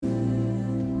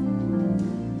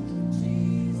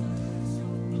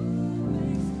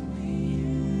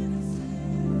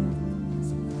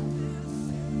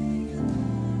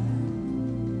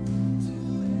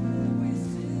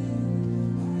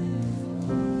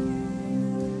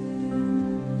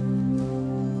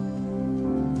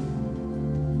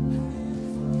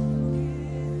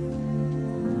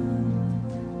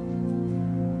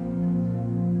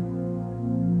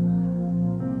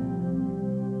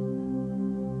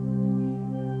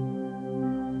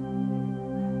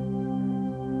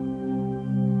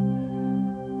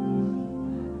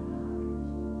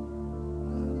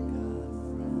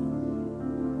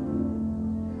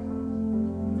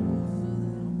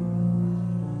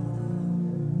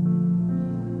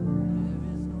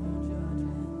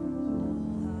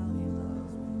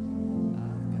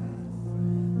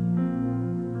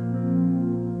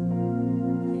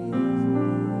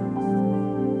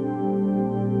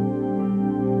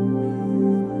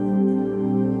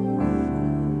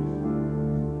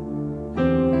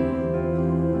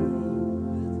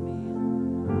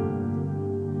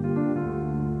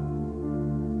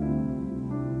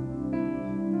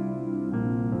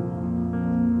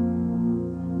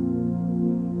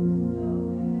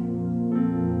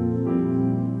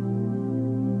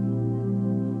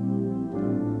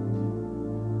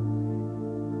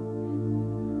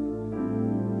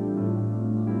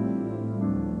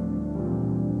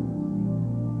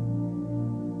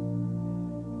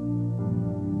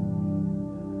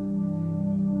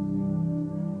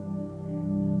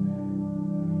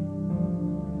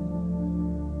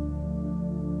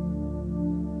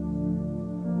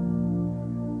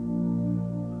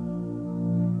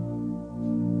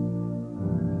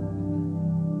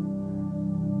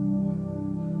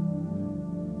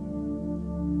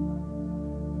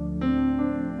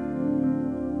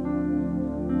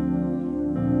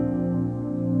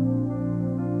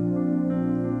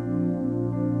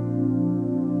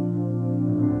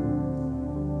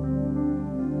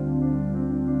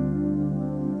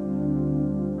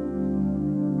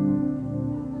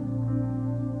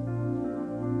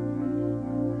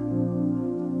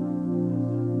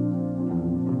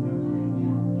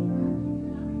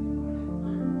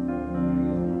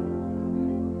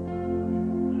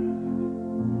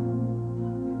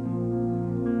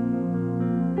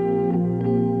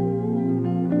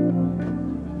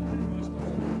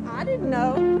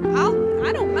know.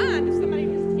 I don't mind if somebody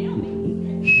just tell me.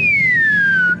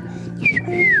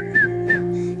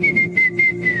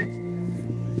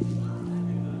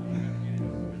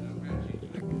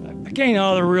 I can't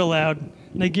holler real loud.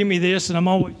 They give me this, and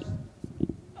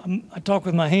I talk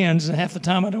with my hands, and half the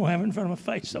time I don't have it in front of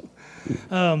my face. So,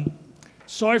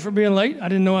 sorry for being late. I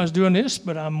didn't know I was doing this,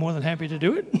 but I'm more than happy to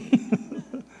do it.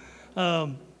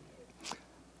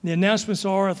 The announcements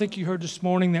are, I think you heard this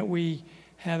morning that we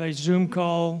have a Zoom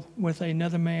call with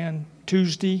another man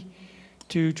Tuesday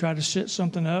to try to set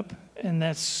something up, and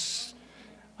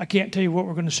I can't tell you what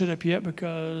we're going to set up yet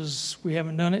because we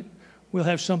haven't done it. We'll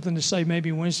have something to say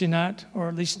maybe Wednesday night or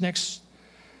at least next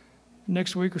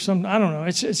week or something. I don't know.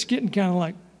 It's getting kind of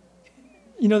like,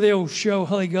 you know, the old show,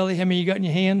 Hully Gully, how many you got in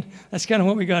your hand? That's kind of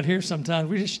what we got here sometimes.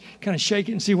 We just kind of shake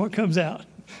it and see what comes out.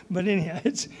 But anyhow,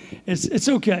 it's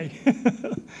okay.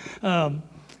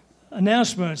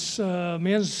 Announcements.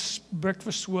 Men's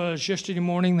breakfast was yesterday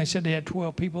morning. They said they had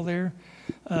 12 people there.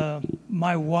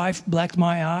 My wife blacked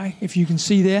my eye, if you can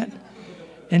see that.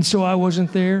 And so I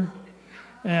wasn't there.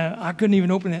 I couldn't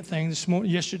even open that thing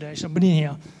yesterday. So, but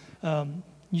anyhow,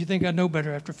 you think I know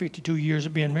better after 52 years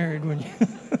of being married, wouldn't you?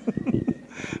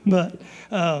 But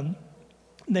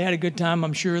they had a good time.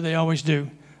 I'm sure they always do.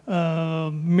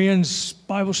 Men's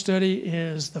Bible study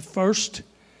is the 1st,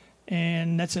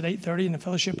 and that's at 8:30 in the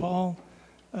fellowship hall.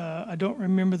 I don't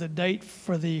remember the date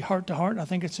for the Heart to Heart. I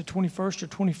think it's the 21st or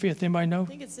 25th. Anybody know? I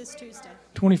think it's this Tuesday.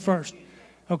 21st.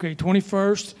 Okay,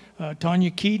 21st.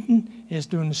 Tanya Keaton is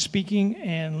doing the speaking,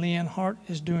 and Leanne Hart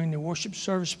is doing the worship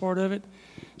service part of it.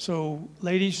 So,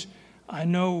 ladies, I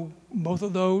know both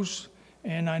of those,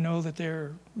 and I know that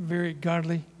they're very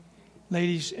godly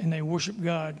ladies, and they worship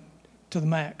God to the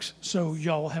max. So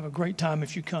y'all will have a great time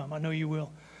if you come. I know you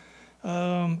will.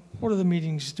 What other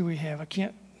meetings do we have? I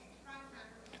can't.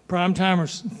 Prime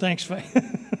timers. Thanks, Faye.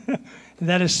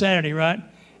 That is Saturday, right?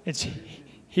 It's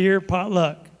here,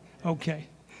 potluck. Okay.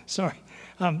 Sorry.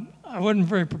 I wasn't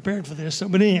very prepared for this.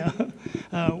 But anyhow,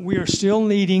 we are still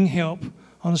needing help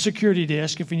on the security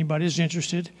desk if anybody is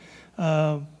interested.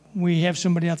 We have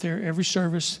somebody out there every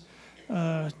service.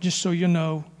 Just so you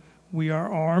know, we are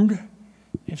armed.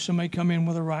 If somebody come in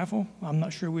with a rifle, I'm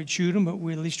not sure we'd shoot them, but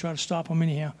we'd at least try to stop them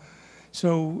anyhow.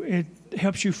 So it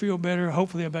helps you feel better,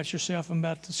 hopefully, about yourself and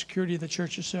about the security of the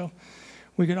church itself.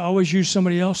 We could always use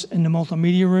somebody else in the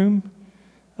multimedia room.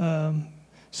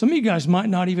 Some of you guys might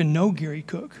not even know Gary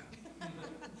Cook.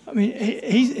 I mean,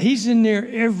 he's in there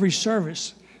every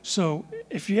service. So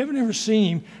if you haven't ever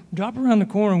seen him, drop around the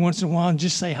corner once in a while and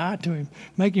just say hi to him.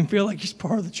 Make him feel like he's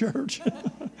part of the church.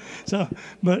 So,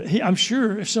 but I'm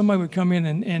sure if somebody would come in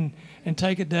and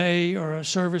take a day or a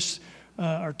service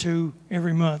or two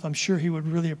every month, I'm sure he would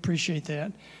really appreciate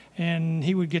that. And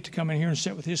he would get to come in here and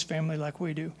sit with his family like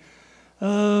we do.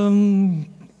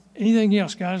 Anything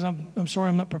else, guys? I'm sorry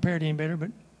I'm not prepared any better, but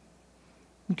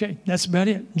okay, that's about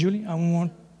it. Julie, I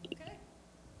want. Okay.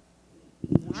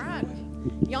 All right.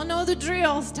 Y'all know the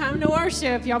drill. It's time to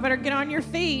worship. Y'all better get on your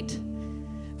feet.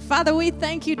 Father, we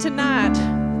thank you tonight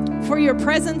for your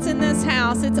presence in this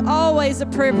house. It's always a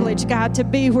privilege, God, to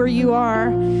be where you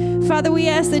are. Father, we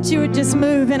ask that you would just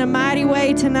move in a mighty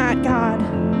way tonight, God.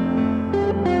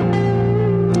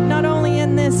 Not only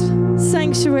in this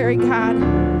sanctuary, God,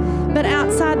 but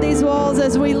outside these walls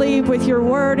as we leave with your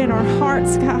word in our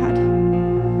hearts, God,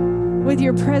 with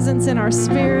your presence in our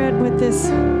spirit, with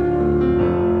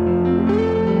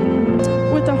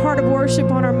the heart of worship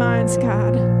on our minds,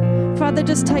 God. Father,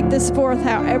 just take this forth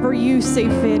however you see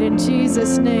fit. In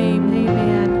Jesus' name,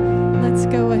 amen. Let's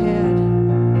go ahead.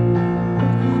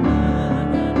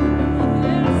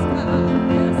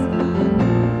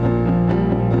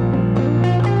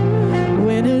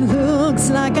 When it looks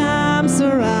like I'm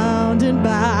surrounded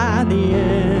by the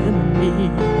enemy,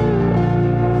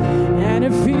 and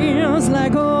it feels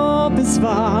like hope is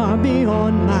far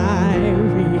beyond my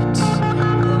reach,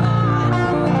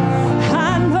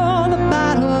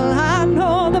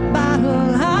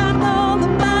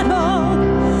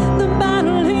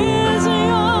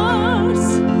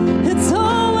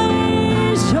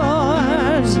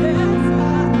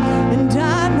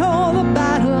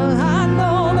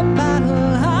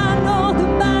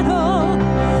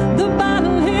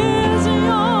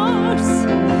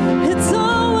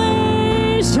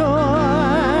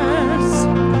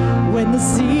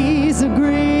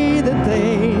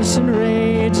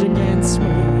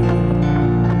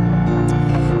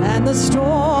 the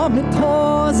storm, it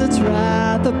pours its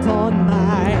wrath upon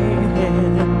my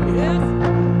head. Yes.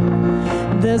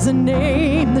 There's a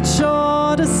name that's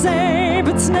sure to save,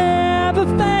 it's never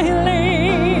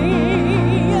failing.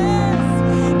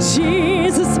 Yes.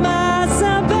 Jesus, my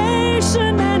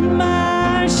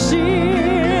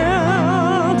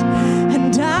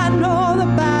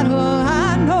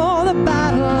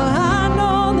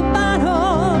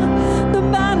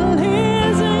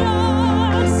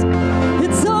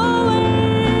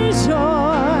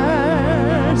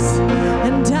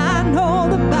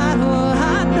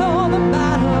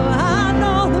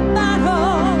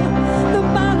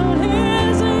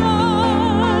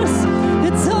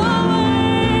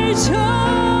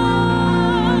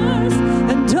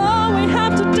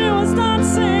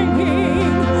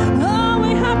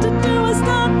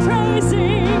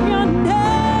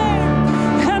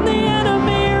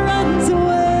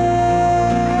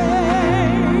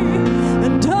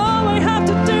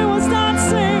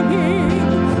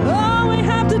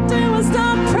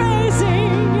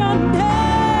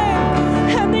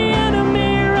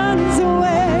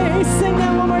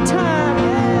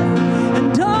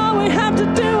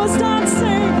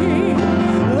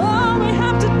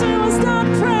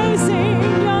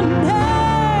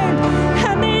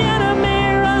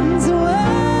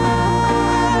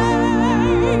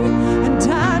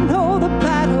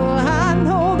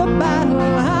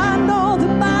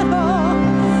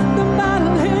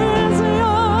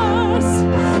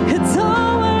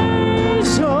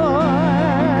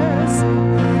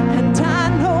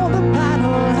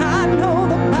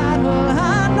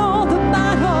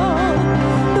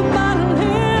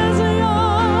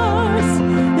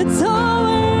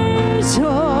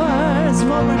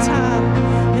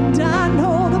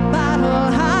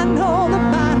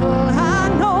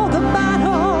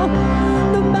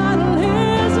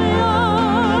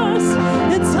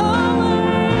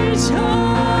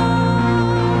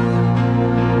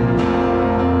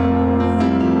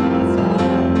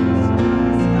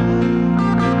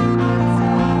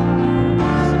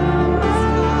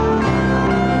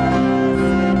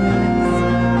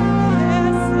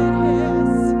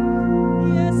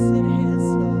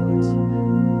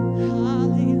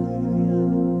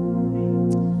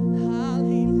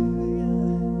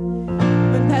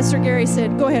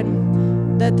decided, go ahead,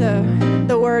 that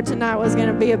the word tonight was going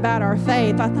to be about our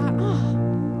faith, I thought,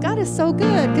 oh, God is so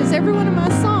good, because every one of my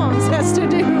songs has to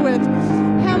do with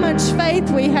how much faith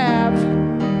we have.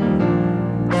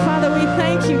 Father, we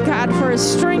thank you, God, for a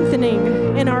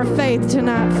strengthening in our faith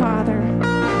tonight, Father.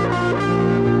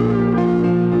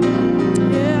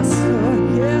 Yes,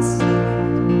 Lord, yes, Lord.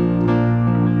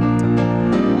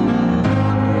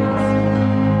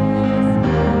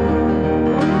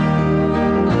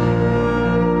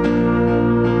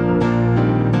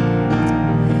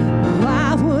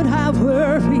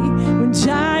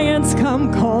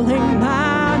 Come calling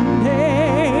my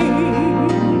name.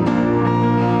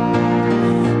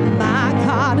 My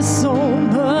God is so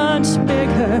much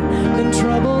bigger than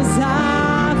troubles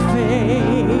I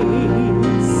face.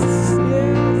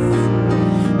 Yes.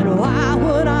 And why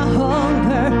would I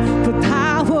hunger for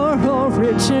power or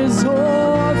riches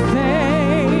or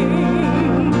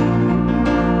fame?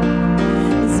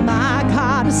 'Cause my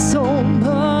God is so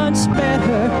much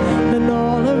better than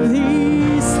all of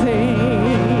these things.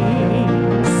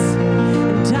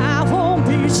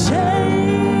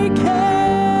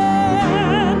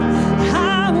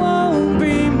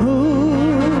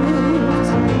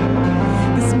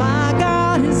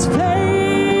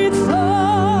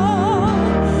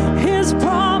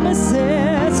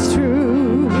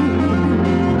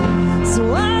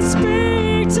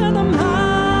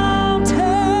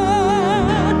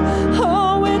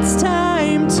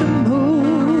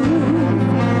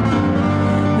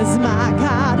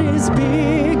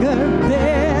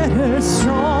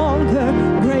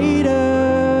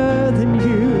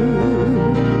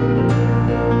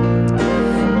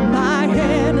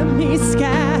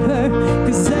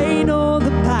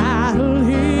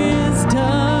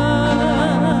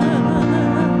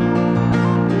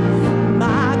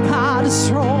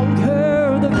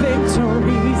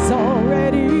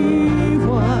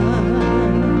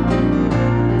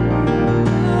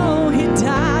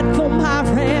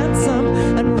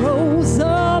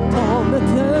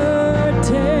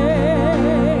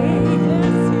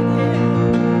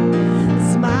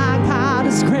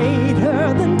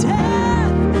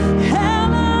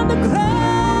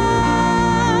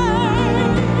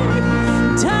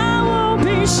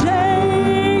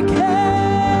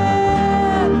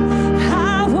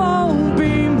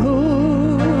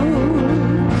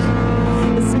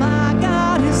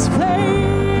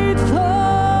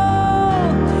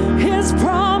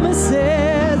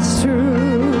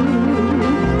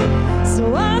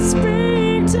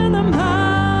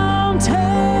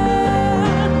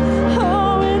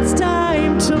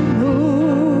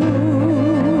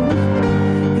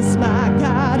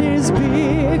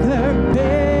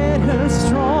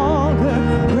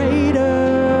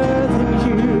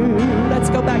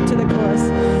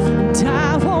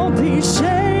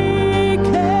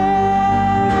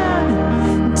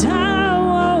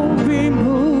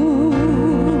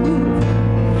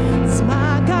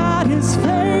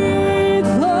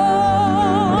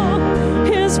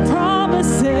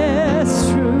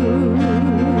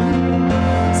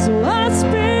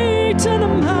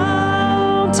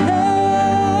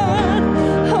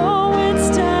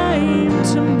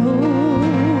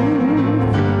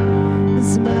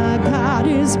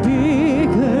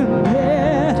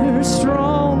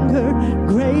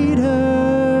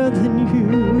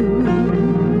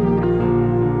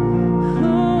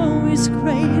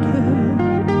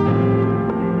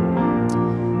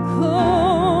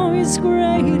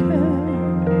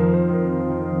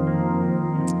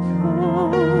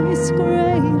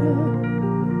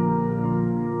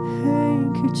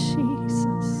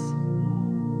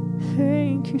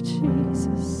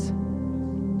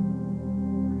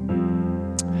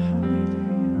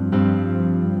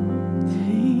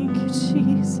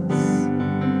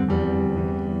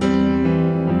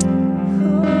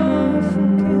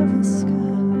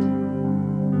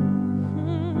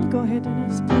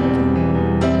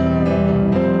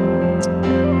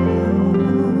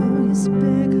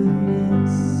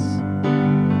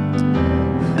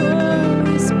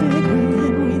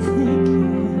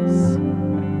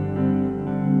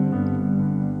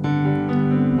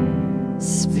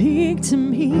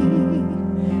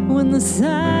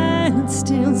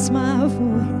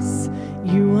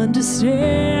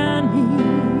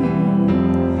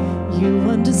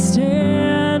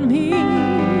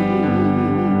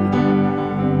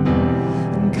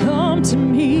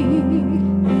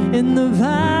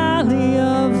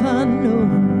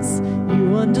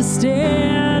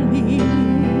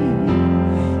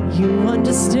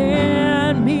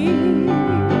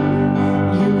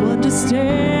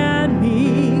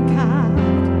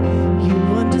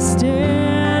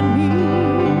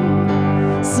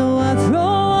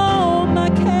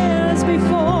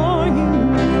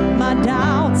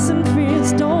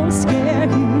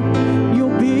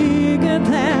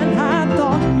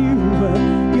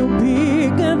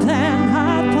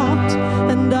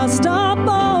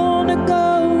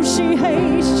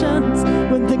 negotiations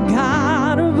with the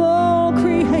God of all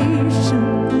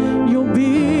creation. You're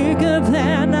bigger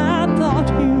than I thought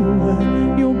you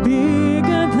were. You're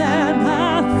bigger than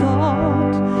I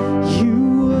thought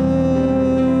you were.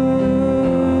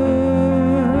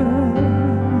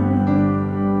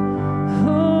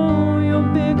 Oh, you're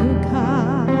bigger,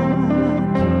 God.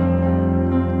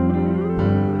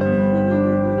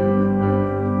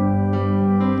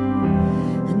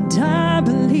 And I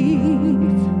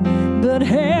believe, but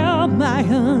help my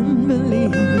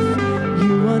unbelief.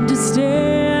 You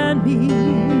understand me.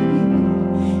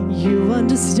 You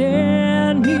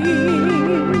understand me.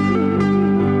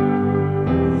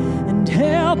 And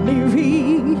help me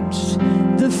reach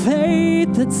the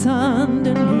faith that's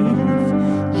underneath.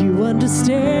 You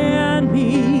understand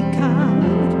me, God.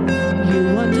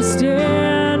 You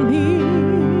understand me.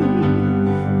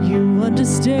 You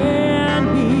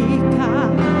understand me,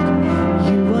 God.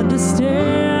 You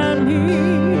understand me.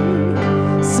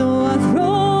 So I throw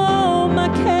all my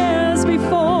cares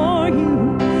before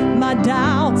you. My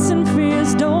doubts and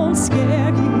fears don't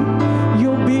scare you.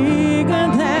 You're bigger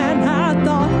than I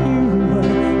thought you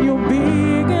were. You're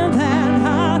bigger than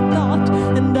I thought.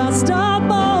 And I'll stop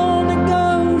all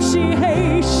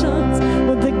negotiations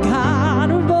with the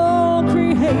God of all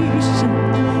creation.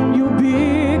 You're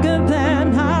bigger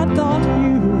than I thought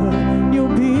you were. You're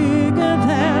bigger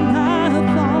than I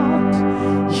thought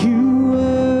you were.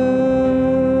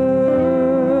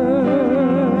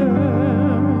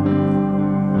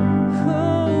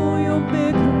 Oh, you're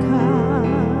bigger, God.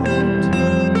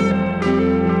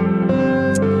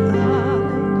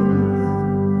 Hallelujah.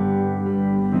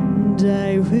 And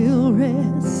I will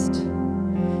rest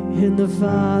in the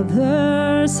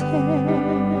Father's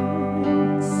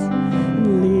hands.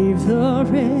 Leave the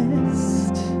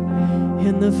rest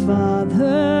in the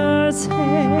Father's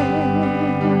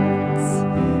hands.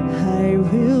 I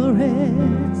will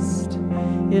rest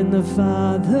in the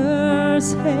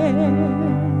Father's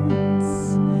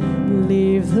hands.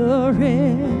 Leave the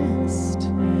rest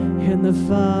in the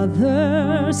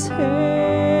Father's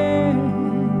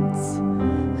hands.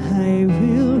 I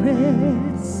will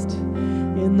rest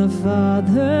in the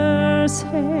Father's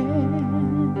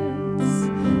hands.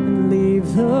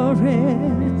 Leave the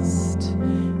rest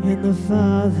in the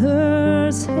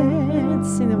Father's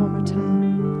hands. Sing that one more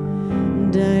time.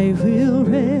 And I will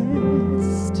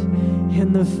rest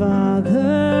in the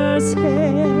Father's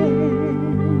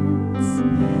hands.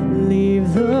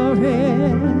 Leave the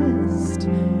rest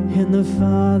in the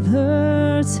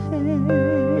Father's hands.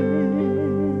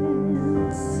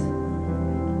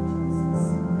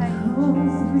 Oh,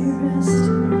 we rest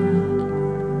in you, God.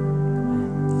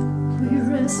 We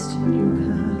rest in you,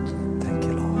 God. Thank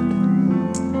you, Lord.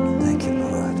 Thank you,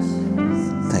 Lord.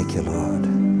 Thank you, Lord.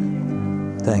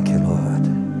 Thank you, Lord.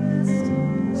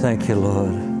 Thank you,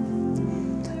 Lord.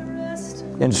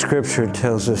 In Scripture, it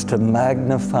tells us to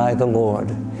magnify the Lord.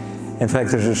 In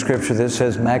fact, there's a scripture that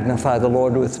says, magnify the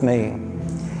Lord with me.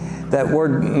 That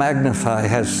word magnify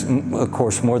has, of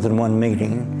course, more than one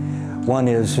meaning. One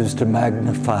is to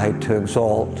magnify, to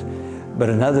exalt. But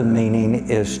another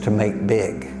meaning is to make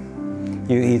big.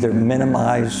 You either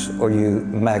minimize or you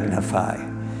magnify.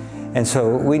 And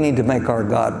so we need to make our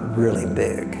God really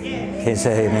big. Can you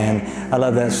say amen? I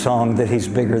love that song that He's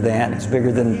bigger than. He's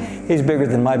bigger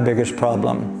than my biggest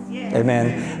problem.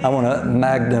 Amen. I want to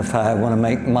magnify. I want to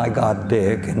make my God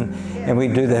big. And we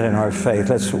do that in our faith.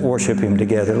 Let's worship Him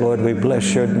together. Lord, we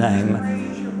bless your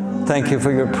name. Thank you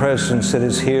for your presence that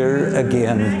is here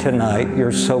again tonight.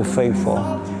 You're so faithful.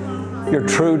 You're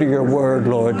true to your word,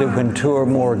 Lord, that when two or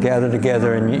more gather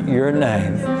together in your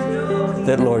name,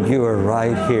 that, Lord, you are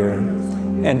right here.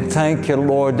 And thank you,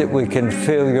 Lord, that we can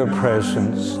feel your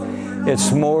presence.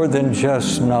 It's more than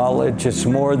just knowledge. It's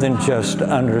more than just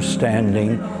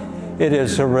understanding. It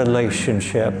is a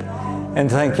relationship.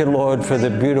 And thank you, Lord, for the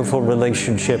beautiful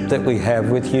relationship that we have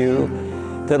with you.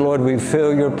 That, Lord, we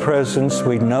feel your presence.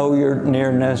 We know your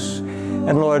nearness.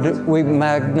 And, Lord, we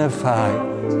magnify.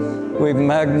 We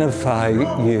magnify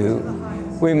you.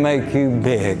 We make you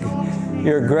big.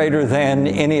 You're greater than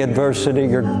any adversity.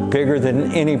 You're bigger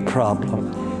than any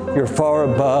problem. You're far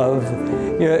above.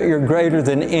 You're greater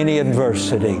than any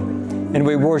adversity. And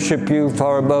we worship you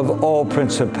far above all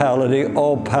principality,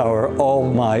 all power, all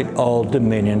might, all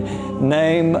dominion.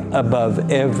 Name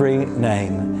above every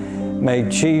name. May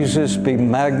Jesus be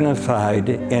magnified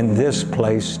in this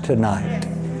place tonight.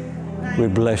 We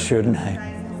bless your name.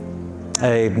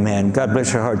 Amen. God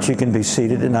bless your hearts. You can be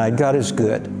seated tonight. God is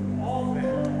good.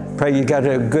 Pray you got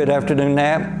a good afternoon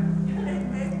nap.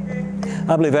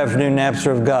 I believe afternoon naps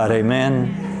are of God.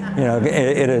 Amen.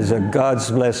 It is a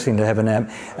God's blessing to have an app.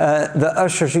 The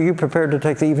ushers, are you prepared to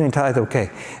take the evening tithe? Okay.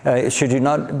 Should you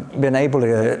not been able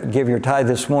to give your tithe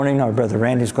this morning, our brother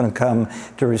Randy's going to come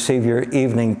to receive your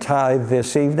evening tithe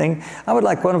this evening. I would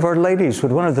like one of our ladies.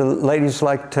 Would one of the ladies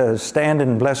like to stand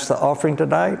and bless the offering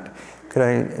tonight?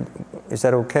 Is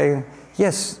that okay?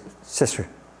 Yes, sister.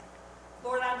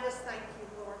 Lord, I just thank you,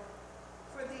 Lord,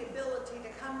 for the ability to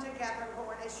come together,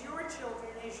 Lord, as your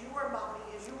children, as your body,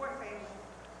 as your family,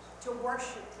 to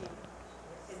worship you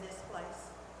in this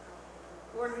place.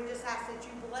 Lord, we just ask that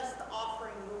you bless the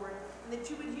offering, Lord, and that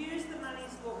you would use the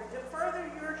monies, Lord, to further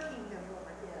your kingdom,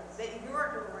 Lord, that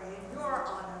your glory and your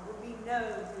honor will be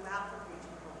known throughout the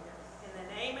region, Lord. In the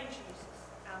name of Jesus,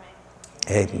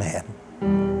 amen. Amen.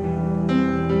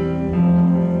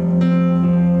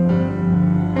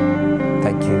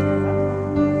 Thank you.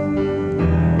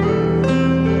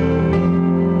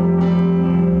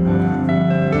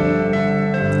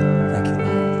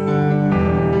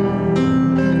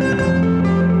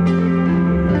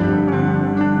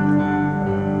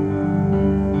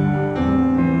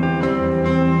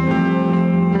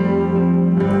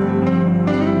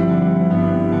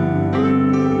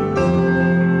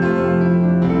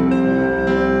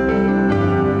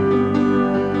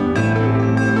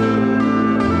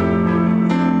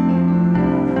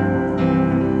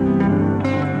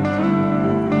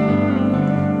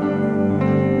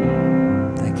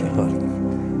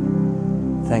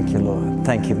 Thank you,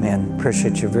 Thank you, man.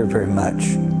 Appreciate you very, very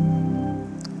much.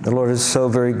 The Lord is so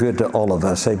very good to all of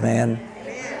us. Amen.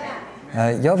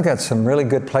 Y'all have got some really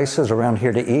good places around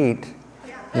here to eat.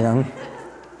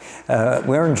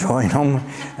 We're enjoying them.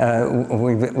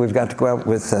 We've got to go out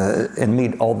with and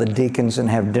meet all the deacons and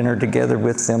have dinner together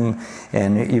with them.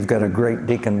 And you've got a great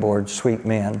deacon board, sweet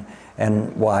men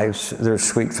and wives. They're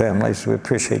sweet families. We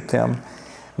appreciate them.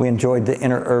 We enjoyed the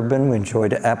Interurban, we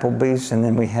enjoyed Applebee's, and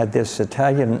then we had this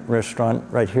Italian restaurant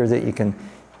right here that you can,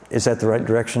 is that the right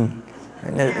direction?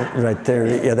 Right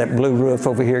there, yeah, that blue roof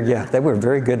over here, yeah, they were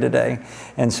very good today.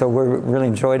 And so we really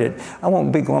enjoyed it. I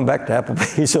won't be going back to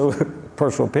Applebee's, so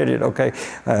personal opinion, okay?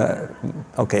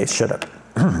 Okay, shut up.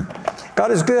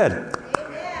 God is good.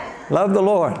 Amen. Love the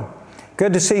Lord.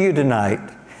 Good to see you tonight.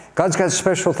 God's got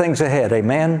special things ahead,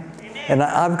 amen? And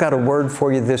I've got a word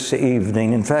for you this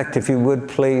evening. In fact, if you would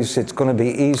please, it's going to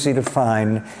be easy to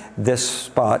find this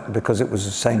spot because it was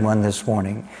the same one this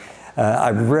morning. I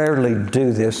rarely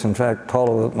do this. In fact,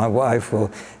 Paula, my wife,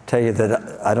 will tell you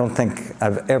that I don't think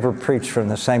I've ever preached from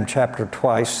the same chapter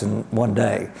twice in one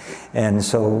day. And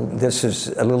so this is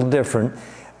a little different.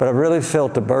 But I really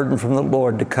felt a burden from the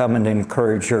Lord to come and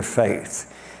encourage your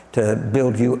faith, to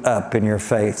build you up in your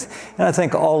faith. And I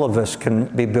think all of us can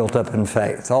be built up in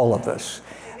faith, all of us.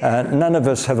 None of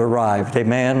us have arrived,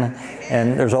 amen?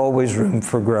 And there's always room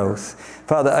for growth.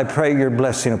 Father, I pray your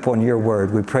blessing upon your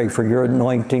word. We pray for your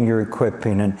anointing, your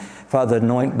equipping. And Father,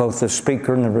 anoint both the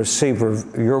speaker and the receiver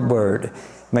of your word.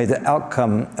 May the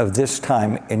outcome of this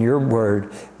time in your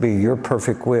word be your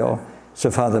perfect will.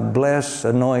 So Father, bless,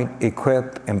 anoint,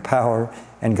 equip, empower,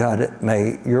 and God,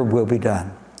 may your will be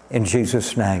done. In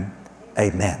Jesus' name,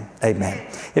 amen. Amen.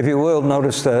 If you will,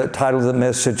 notice the title of the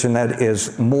message, and that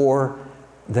is More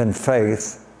Than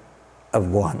Faith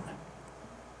of One.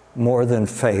 More than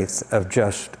faith of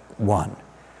just one.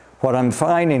 What I'm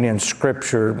finding in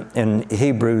Scripture in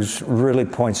Hebrews really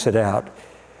points it out,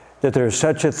 that there's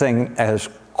such a thing as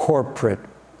corporate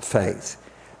faith.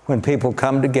 When people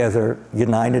come together,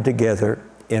 united together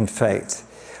in faith.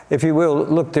 If you will,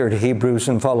 look there at Hebrews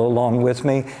and follow along with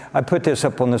me. I put this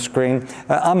up on the screen.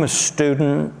 I'm a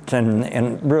student,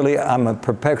 and really I'm a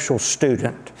perpetual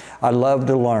student. I love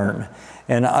to learn.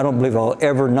 And I don't believe I'll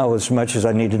ever know as much as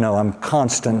I need to know. I'm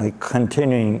constantly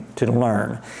continuing to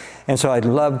learn. And so I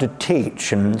love to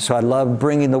teach, and so I love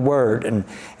bringing the word, and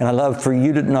I love for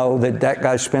you to know that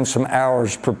guy spent some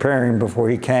hours preparing before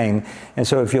he came. And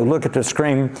so if you'll look at the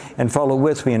screen and follow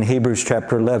with me in Hebrews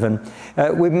chapter 11,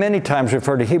 we've many times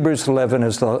referred to Hebrews 11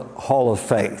 as the Hall of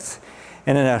Faith.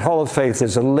 And in that Hall of Faith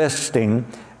is a listing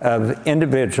of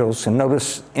individuals, and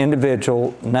notice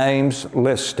individual names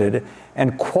listed,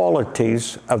 and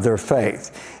qualities of their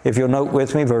faith. If you'll note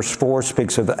with me, verse 4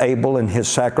 speaks of Abel and his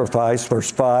sacrifice. Verse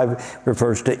 5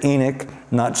 refers to Enoch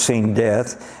not seeing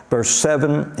death. Verse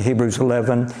 7, Hebrews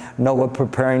 11, Noah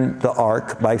preparing the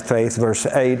ark by faith. Verse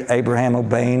 8, Abraham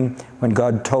obeying when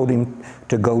God told him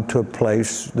to go to a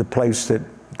place, the place that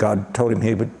God told him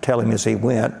he would tell him as he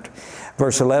went.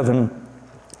 Verse 11,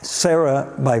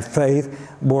 Sarah by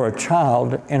faith bore a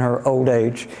child in her old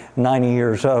age, 90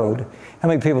 years old. How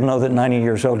many people know that 90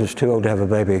 years old is too old to have a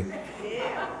baby?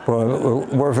 Well,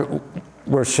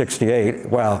 we're 68.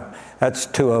 Wow. That's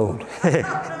too old.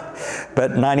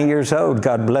 But 90 years old,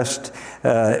 God blessed,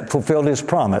 fulfilled his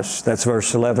promise. That's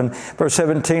verse 11. Verse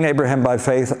 17, Abraham by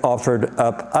faith offered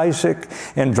up Isaac.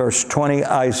 In verse 20,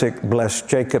 Isaac blessed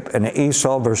Jacob and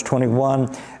Esau. Verse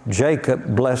 21,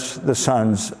 Jacob blessed the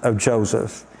sons of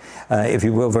Joseph. If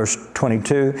you will, verse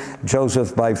 22,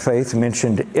 Joseph by faith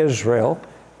mentioned Israel.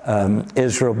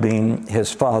 Israel being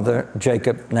his father,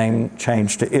 Jacob name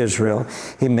changed to Israel.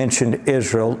 He mentioned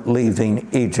Israel leaving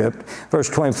Egypt. Verse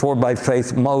 24, by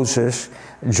faith Moses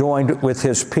joined with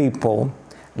his people,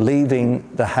 leaving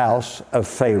the house of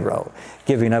Pharaoh,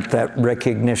 giving up that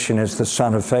recognition as the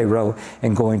son of Pharaoh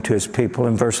and going to his people.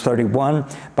 In verse 31,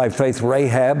 by faith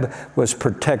Rahab was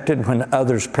protected when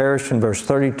others perished. In verse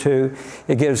 32,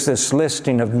 it gives this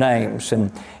listing of names.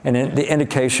 And the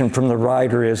indication from the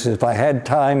writer is, if I had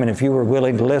time and if you were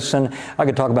willing to listen, I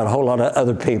could talk about a whole lot of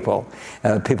other people.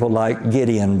 People like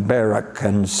Gideon, Barak,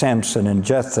 and Samson, and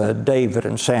Jephthah, David,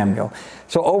 and Samuel.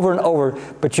 So over and over,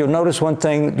 but you'll notice one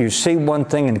thing, you see one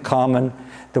thing in common.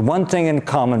 The one thing in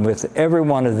common with every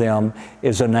one of them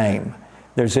is a name.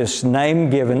 There's this name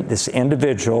given, this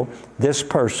individual, this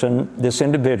person, this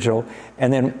individual,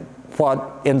 and then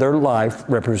what in their life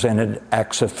represented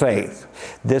acts of faith.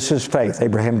 This is faith.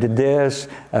 Abraham did this,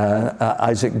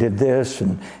 Isaac did this,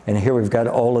 and here we've got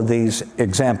all of these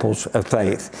examples of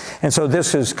faith. And so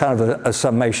this is kind of a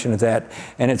summation of that,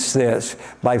 and it's this.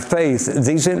 By faith,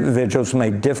 these individuals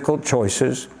made difficult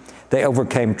choices. They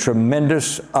overcame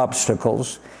tremendous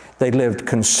obstacles. They lived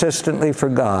consistently for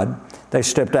God. They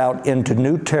stepped out into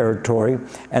new territory,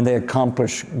 and they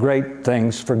accomplished great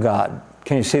things for God.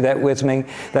 Can you see that with me?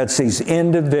 That's these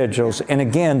individuals. And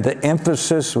again, the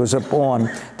emphasis was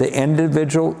upon the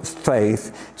individual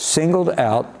faith singled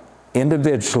out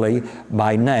individually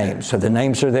by name. So the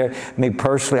names are there. Me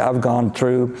personally, I've gone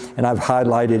through and I've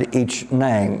highlighted each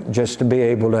name just to be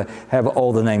able to have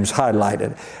all the names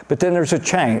highlighted. But then there's a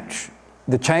change.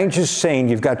 The change is seen.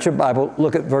 You've got your Bible.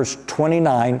 Look at verse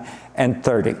 29 and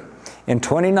 30. In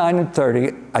 29 and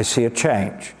 30, I see a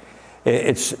change.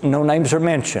 It's no names are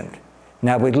mentioned.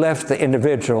 Now we left the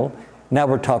individual. Now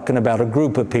we're talking about a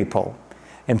group of people.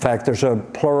 In fact, there's a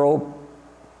plural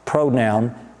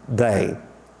pronoun, they.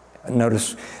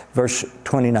 Notice verse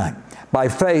 29. By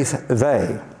faith,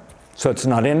 they. So it's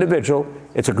not individual,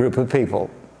 it's a group of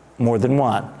people. More than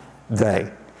one.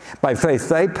 They. By faith,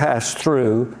 they passed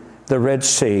through the Red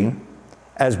Sea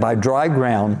as by dry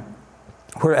ground,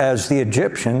 whereas the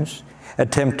Egyptians,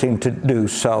 attempting to do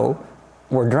so,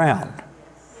 were drowned.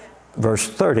 Verse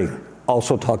 30,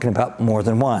 also talking about more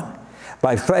than one.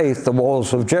 By faith, the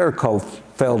walls of Jericho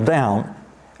fell down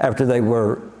after they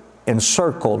were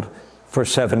encircled for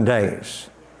 7 days.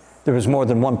 There was more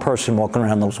than one person walking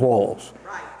around those walls.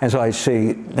 And so I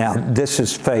see, now this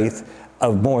is faith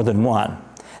of more than one.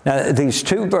 Now these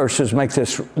two verses make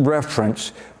this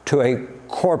reference to a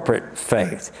corporate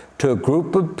faith, to a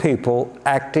group of people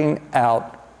acting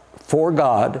out for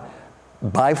God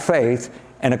by faith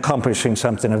and accomplishing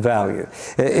something of value.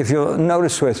 If you'll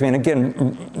notice with me, and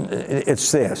again,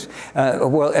 it's this.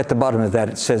 Well, at the bottom of that,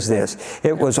 it says this.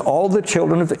 It was all the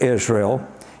children of Israel,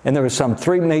 and there was some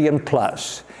 3 million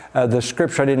plus. The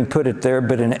scripture, I didn't put it there,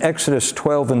 but in Exodus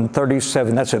 12 and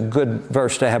 37, that's a good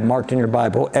verse to have marked in your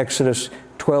Bible, Exodus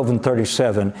 12 and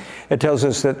 37. It tells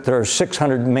us that there are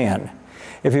 600 men.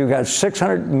 If you've got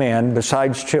 600 men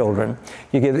besides children,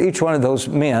 you give each one of those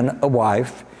men a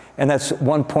wife, and that's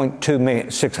 1.2 million,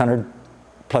 600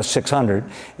 plus 600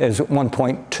 is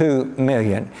 1.2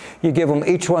 million. You give them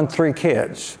each one 3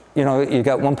 kids. You know, you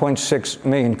got 1.6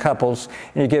 million couples,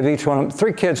 and you give each one of them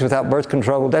 3 kids without birth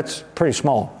control. That's pretty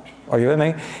small. Are you with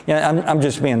me? Yeah, I'm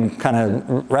just being kind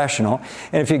of rational.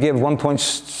 And if you give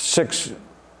 1.6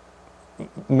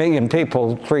 million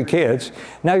people 3 kids,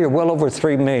 now you're well over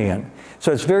 3 million.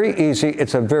 So it's very easy.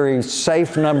 It's a very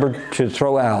safe number to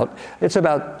throw out. It's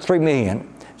about 3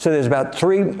 million. So there's about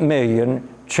 3 million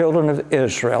children of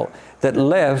Israel that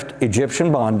left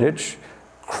Egyptian bondage,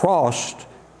 crossed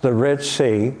the Red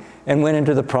Sea, and went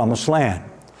into the Promised Land.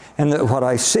 And what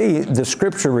I see, the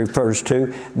scripture refers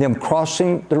to them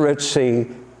crossing the Red Sea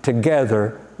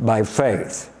together by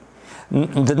faith.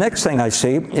 The next thing I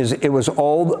see is it was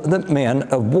all the men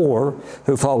of war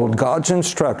who followed God's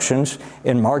instructions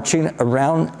in marching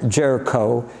around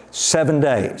Jericho 7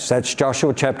 days. That's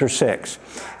Joshua chapter 6.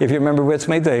 If you remember with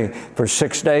me, for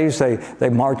 6 days they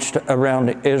marched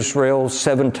around Israel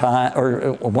 7 times,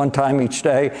 or 1 time each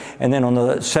day, and then on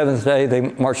the 7th day they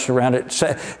marched around it.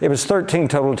 It was 13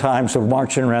 total times of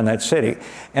marching around that city,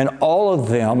 and all of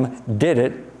them did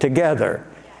it together.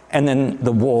 and then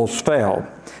the walls fell.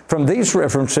 From these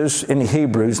references in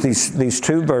Hebrews, these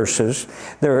two verses,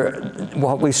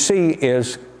 what we see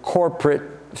is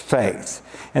corporate faith.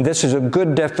 And this is a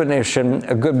good definition,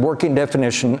 a good working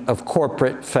definition of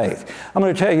corporate faith. I'm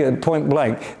going to tell you point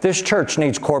blank, this church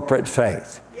needs corporate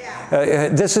faith.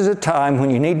 This is a time when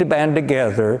you need to band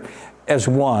together as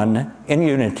one in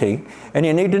unity, and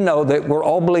you need to know that we're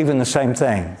all believing the same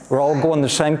thing. We're all going the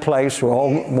same place. We're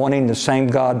all wanting the same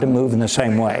God to move in the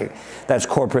same way. That's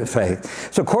corporate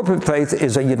faith. So corporate faith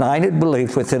is a united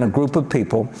belief within a group of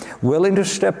people willing to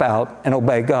step out and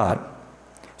obey God.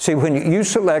 See, when you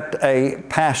select a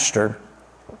pastor,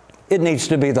 it needs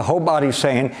to be the whole body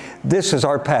saying, this is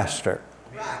our pastor.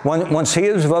 Once he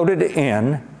is voted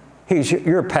in, he's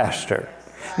your pastor.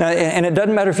 Now, and it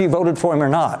doesn't matter if you voted for him or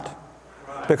not.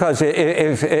 Because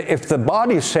if the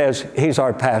body says he's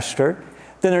our pastor,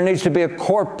 then there needs to be a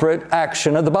corporate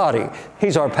action of the body.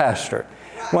 He's our pastor.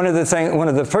 One of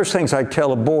the first things I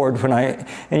tell a board and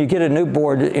you get a new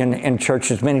board in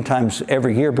churches many times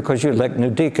every year because you elect new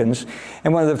deacons.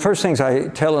 And one of the first things I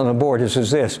tell on the board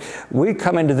is this: we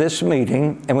come into this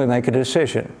meeting and we make a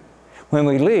decision. When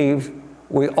we leave,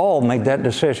 we all make that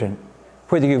decision,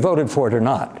 whether you voted for it or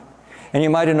not. And you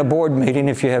might, in a board meeting,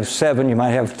 if you have 7, you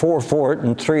might have 4 for it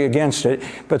and 3 against it.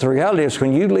 But the reality is,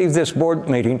 when you leave this board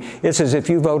meeting, it's as if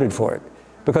you voted for it,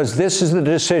 because this is the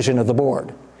decision of the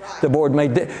board. The board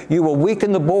you will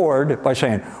weaken the board by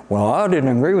saying, well, I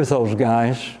didn't agree with those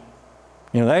guys.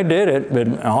 You know, they did it, but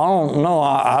I don't know.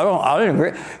 I didn't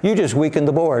agree. You just weaken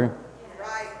the board.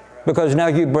 Because now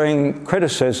you bring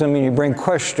criticism and you bring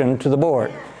question to the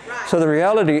board. So the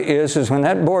reality is when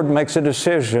that board makes a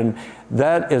decision,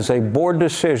 that is a board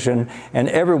decision, and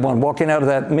everyone walking out of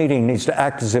that meeting needs to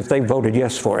act as if they voted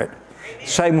yes for it.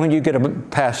 Same when you get a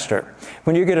pastor.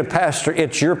 When you get a pastor,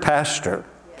 it's your pastor.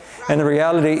 And the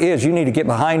reality is you need to get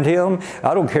behind him.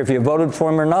 I don't care if you voted for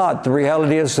him or not. The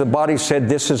reality is the body said,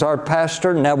 this is our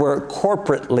pastor. Now we're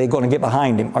corporately going to get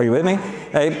behind him. Are you with me?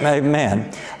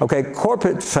 Amen. Okay,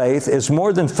 corporate faith is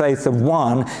more than faith of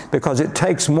one, because it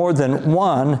takes more than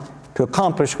one to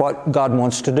accomplish what God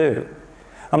wants to do.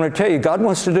 I'm going to tell you, God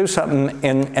wants to do something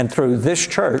in and through this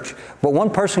church, but one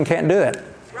person can't do it.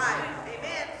 Right.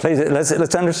 Please,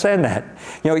 let's understand that.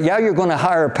 You know, yeah, you're going to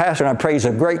hire a pastor, and I pray he's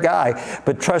a great guy,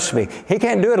 but trust me, he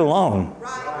can't do it alone.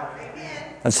 Right. Amen.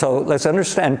 And so let's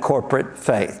understand corporate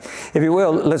faith. If you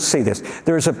will, let's see this.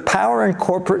 There's a power in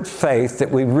corporate faith that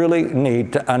we really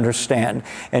need to understand.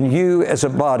 And you as a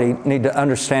body need to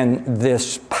understand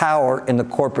this power in the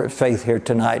corporate faith here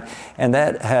tonight. And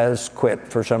that has quit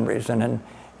for some reason.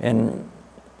 And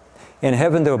in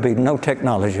heaven, there will be no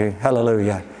technology.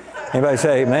 Hallelujah. Anybody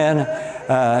say amen?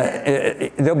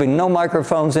 There'll be no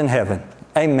microphones in heaven.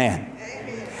 Amen.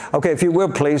 Okay, if you will,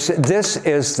 please. This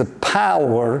is the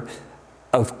power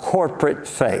of corporate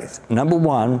faith. Number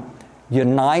one,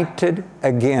 united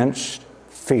against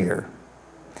fear.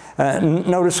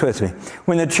 Notice with me.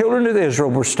 When the children of Israel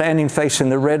were standing facing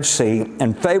the Red Sea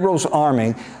and Pharaoh's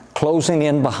army closing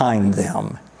in behind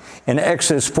them, in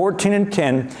Exodus 14 and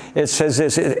 10, it says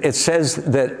this. It says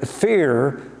that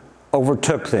fear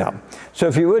overtook them. So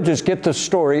if you would just get the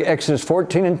story, Exodus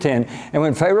 14 and 10, and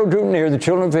when Pharaoh drew near, the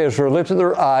children of Israel lifted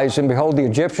their eyes, and behold, the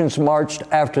Egyptians marched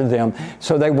after them.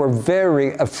 So they were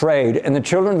very afraid, and the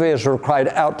children of Israel cried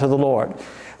out to the Lord.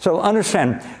 So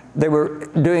understand, they were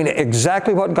doing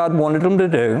exactly what God wanted them to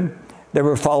do. They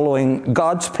were following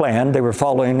God's plan. They were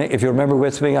following, if you remember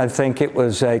with me, I think it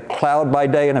was a cloud by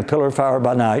day and a pillar of fire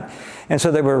by night. And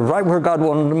so they were right where God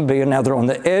wanted them to be, and now they're on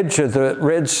the edge of the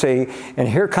Red Sea, and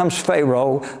here comes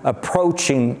Pharaoh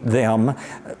approaching them,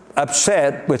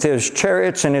 upset with his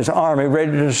chariots and his army,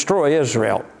 ready to destroy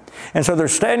Israel. And so they're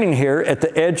standing here at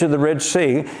the edge of the Red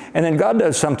Sea, and then God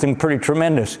does something pretty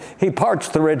tremendous. He parts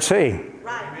the Red Sea.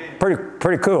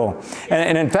 Pretty cool.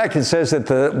 And in fact, it says that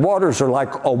the waters are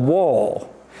like a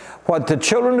wall. What the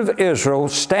children of Israel,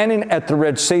 standing at the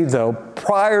Red Sea, though,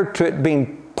 prior to it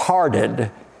being parted,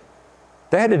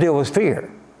 they had to deal with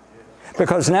fear.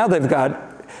 Because now they've got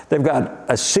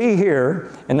a sea here,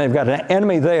 and they've got an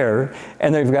enemy there,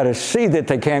 and they've got a sea that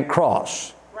they can't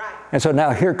cross. Right. And so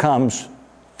now here comes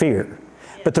fear.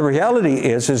 But the reality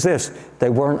is this: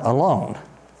 they weren't alone.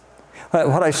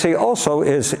 What I see also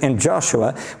is in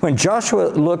Joshua, when Joshua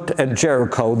looked at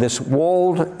Jericho, this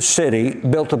walled city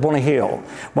built upon a hill,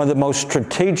 one of the most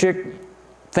strategic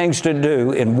things to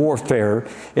do in warfare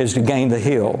is to gain the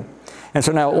hill. And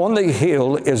so now on the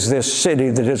hill is this city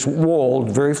that is walled,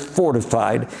 very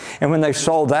fortified. And when they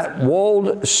saw that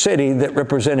walled city that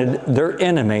represented their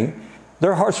enemy,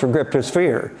 their hearts were gripped with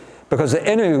fear. because the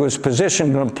enemy was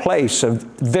positioned in a place of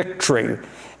victory,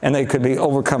 and they could be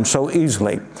overcome so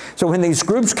easily. So when these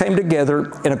groups came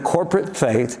together in a corporate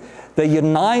faith, they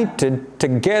united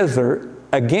together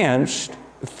against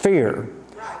fear.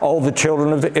 All the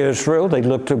children of Israel, they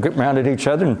looked around at each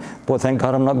other and, boy, thank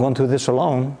God I'm not going through this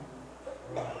alone.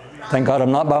 Thank God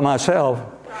I'm not by myself.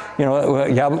 You know,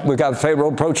 yeah, we got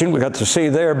Pharaoh approaching, we got the sea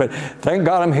there, but thank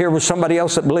God I'm here with somebody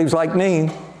else that believes like me.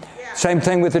 Same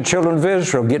thing with the children of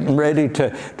Israel, getting ready to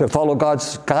follow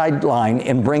God's guideline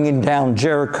in bringing down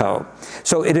Jericho.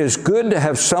 So it is good to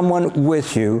have someone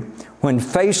with you when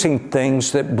facing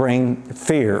things that bring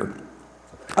fear.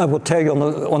 I will tell you,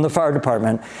 on the fire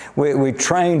department, we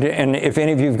trained, and if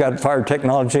any of you have got fire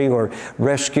technology or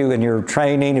rescue in your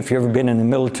training, if you've ever been in the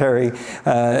military,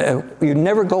 you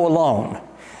never go alone.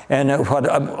 And what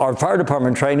our fire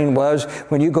department training was,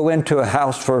 when you go into a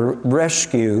house for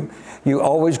rescue, you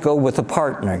always go with a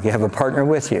partner. You have a partner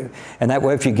with you. And that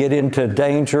way, if you get into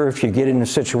danger, if you get in a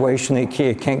situation that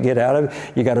you can't get out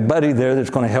of, you got a buddy there that's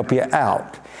going to help you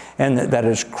out. And that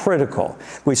is critical.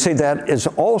 We see that is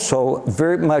also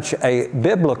very much a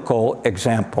biblical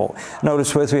example.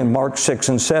 Notice with me in Mark 6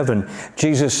 and 7,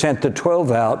 Jesus sent the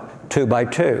 12 out 2 by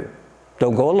 2.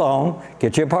 Don't go alone.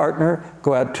 Get you a partner.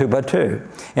 Go out 2 by 2.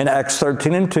 In Acts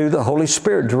 13 and 2, the Holy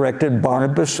Spirit directed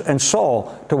Barnabas and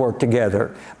Saul to work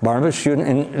together. Barnabas,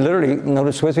 and literally,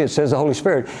 notice with me, it says the Holy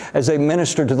Spirit, as they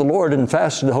ministered to the Lord and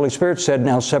fasted, the Holy Spirit said,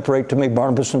 now separate to me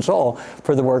Barnabas and Saul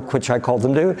for the work which I called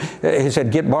them to do. He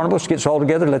said, get Barnabas, get Saul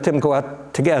together, let them go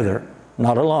out together,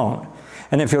 not alone.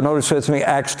 And if you'll notice with me,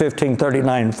 Acts 15,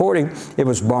 39 and 40, it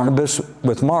was Barnabas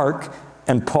with Mark,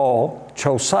 and Paul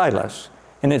chose Silas.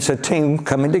 And it's a team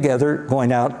coming together,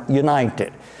 going out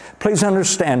united. Please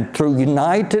understand, through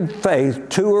united faith,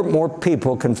 2 or more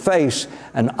people can face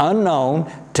an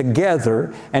unknown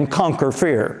together and conquer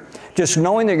fear. Just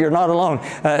knowing that you're not alone.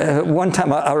 One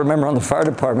time, I remember on the fire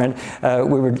department,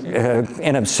 we were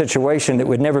in a situation that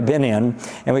we'd never been in,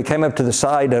 and we came up to the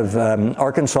side of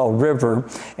Arkansas River,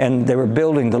 and they were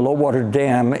building the low water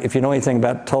dam. If you know anything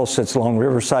about Tulsa, it's along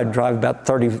Riverside Drive, about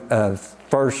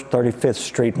 35th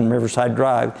Street and Riverside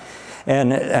Drive.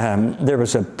 And there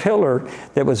was a pillar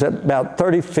that was about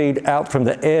 30 feet out from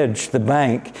the edge, the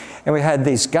bank, and we had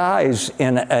these guys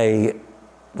in a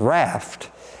raft.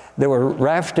 They were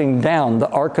rafting down the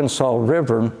Arkansas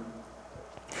River.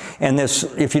 And this,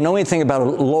 if you know anything about a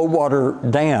low water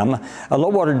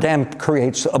dam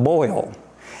creates a boil.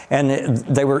 And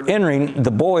they were entering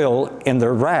the boil in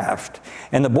their raft.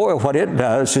 And the boil, what it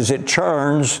does is it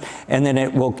churns, and then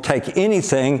it will take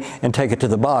anything and take it to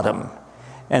the bottom.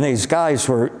 And these guys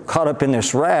were caught up in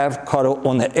this raft, caught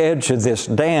on the edge of this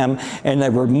dam, and they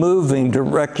were moving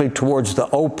directly towards the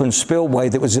open spillway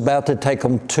that was about to take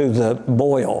them to the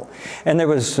boil. And there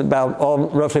was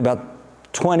roughly about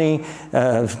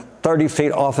 30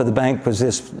 feet off of the bank was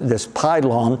this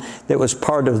pylon that was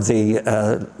part of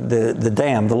the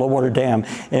dam, the low water dam.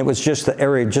 And it was just the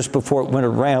area just before it went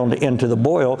around into the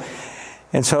boil.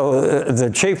 And so the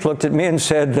chief looked at me and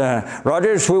said,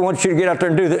 Rogers, we want you to get out there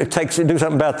and do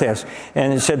something about this.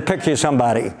 And he said, pick you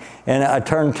somebody. And I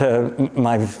turned to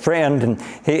my friend, and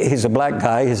he's a black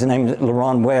guy. His name is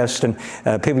LaRon West, and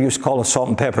people used to call us salt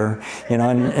and pepper, you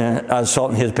know, and I was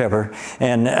salt and his pepper.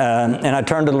 And I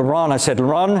turned to LaRon. I said,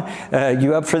 LaRon,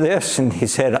 you up for this? And he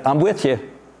said, I'm with you.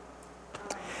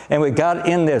 And we got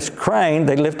in this crane.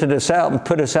 They lifted us out and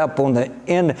put us up on the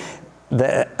end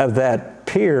of that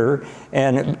pier,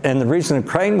 and the reason the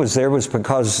crane was there was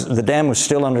because the dam was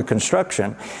still under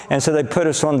construction. And so they put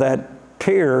us on that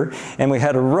pier, and we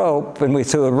had a rope, and we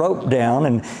threw a rope down,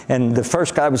 and the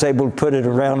first guy was able to put it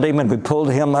around him, and we pulled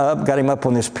him up, got him up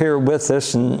on this pier with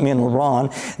us, and me and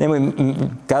LaRon. Then we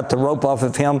got the rope off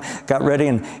of him, got ready,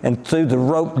 and threw the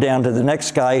rope down to the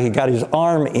next guy. He got his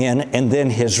arm in, and then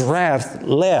his raft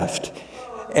left.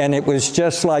 And it was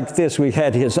just like this. We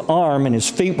had his arm, and his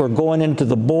feet were going into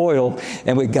the boil,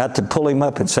 and we got to pull him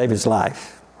up and save his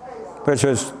life, which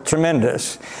was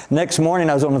tremendous. Next morning,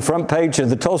 I was on the front page of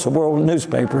the Tulsa World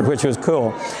newspaper, which was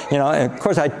cool. You know, and of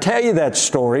course, I tell you that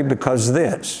story because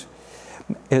this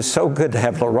is so good to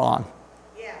have LaRon.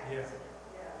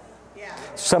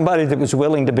 Somebody that was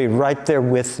willing to be right there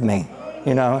with me.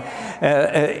 You know,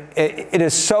 it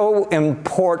is so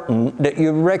important that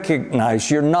you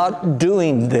recognize you're not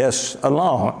doing this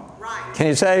alone. Right. Can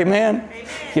you say amen? Amen?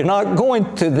 You're not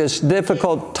going through this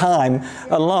difficult time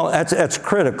alone. That's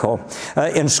critical.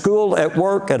 In school, at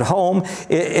work, at home,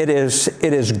 it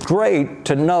is great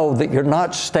to know that you're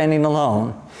not standing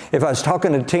alone. If I was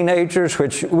talking to teenagers,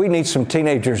 which we need some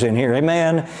teenagers in here,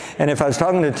 amen? And if I was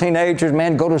talking to teenagers,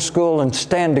 man, go to school and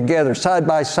stand together side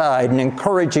by side and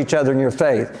encourage each other in your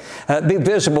faith. Be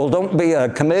visible. Don't be a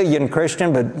chameleon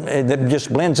Christian that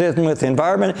just blends in with the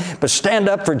environment, but stand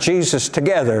up for Jesus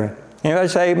together. Anybody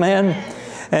say amen?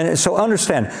 And so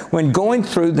understand, when going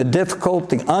through the difficult,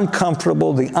 the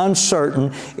uncomfortable, the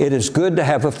uncertain, it is good to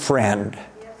have a friend.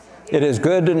 It is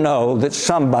good to know that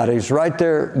somebody's right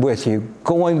there with you,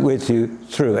 going with you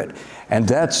through it. And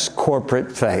that's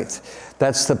corporate faith.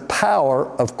 That's the power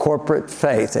of corporate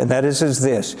faith. And that is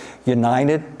this,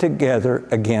 united together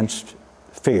against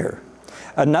fear.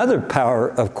 Another power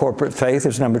of corporate faith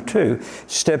is number 2,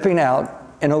 stepping out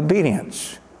in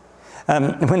obedience.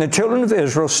 When the children of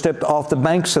Israel stepped off the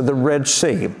banks of the Red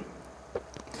Sea,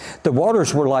 the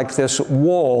waters were like this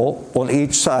wall on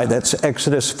each side. That's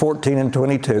Exodus 14 and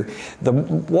 22. The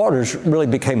waters really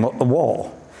became a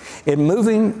wall. In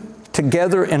moving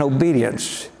together in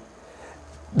obedience,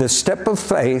 the step of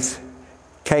faith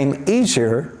came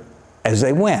easier as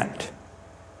they went.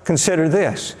 Consider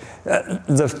this.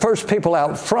 The first people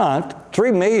out front,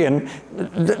 3 million,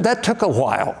 that took a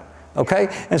while. Okay?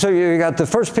 And so you got the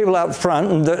first people out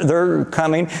front, and they're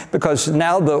coming because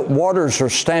now the waters are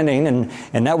standing,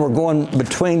 and now we're going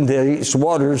between these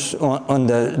waters on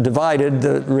the divided,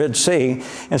 the Red Sea.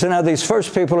 And so now these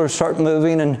first people are start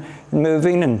moving, and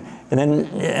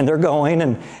they're going,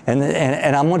 and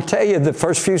I'm going to tell you, the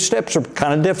first few steps are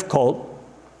kind of difficult.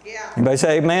 Yeah. Anybody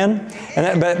say amen?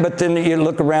 And but then you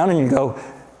look around and you go,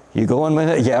 you going with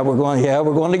it? Yeah, we're going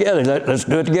together. Let's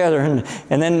do it together.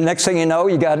 And then next thing you know,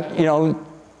 you got, 200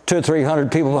 or 300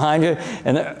 people behind you.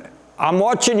 And I'm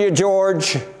watching you,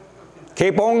 George.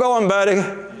 Keep on going, buddy.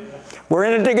 We're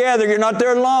in it together. You're not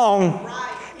there long.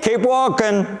 Keep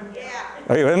walking.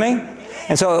 Are you with me?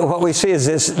 And so what we see is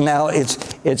this now,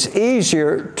 it's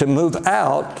easier to move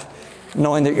out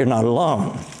knowing that you're not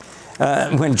alone.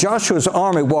 When Joshua's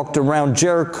army walked around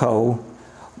Jericho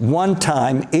one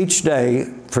time each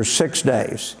day for 6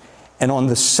 days, and on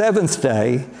the 7th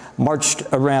day marched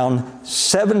around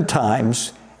 7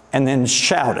 times and then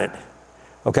shouted.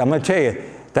 Okay, I'm going to tell you,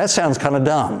 that sounds kind of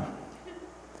dumb,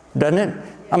 doesn't it?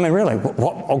 I mean, really,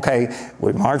 okay,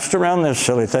 we marched around this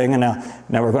silly thing, and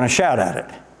now we're going to shout at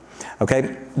it.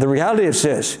 Okay, the reality is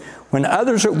this: when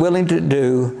others are willing to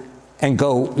do and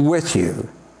go with you,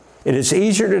 it is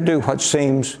easier to do what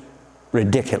seems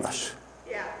ridiculous.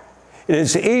 It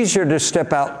is easier to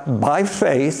step out by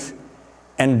faith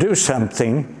and do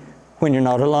something when you're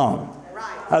not alone.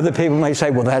 Other people may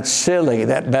say, well, that's silly,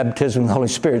 that baptism of the Holy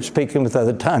Spirit, speaking with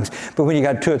other tongues. But when you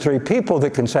got 2 or 3 people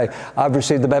that can say, I've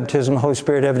received the baptism of the Holy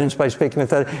Spirit, evidenced by speaking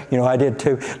with other, I did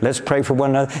too. Let's pray for one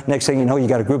another. Next thing you know, you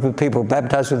got a group of people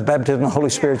baptized with the baptism of the Holy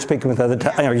Spirit, speaking with other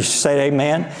tongues. You say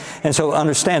amen? And so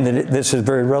understand that this is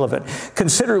very relevant.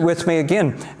 Consider with me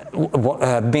again,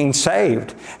 being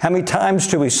saved. How many times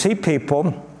do we see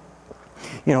people,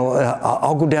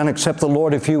 I'll go down and accept the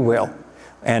Lord if you will.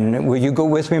 And will you go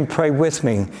with me and pray with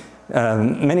me?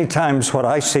 Many times what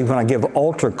I see when I give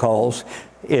altar calls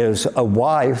is a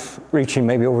wife reaching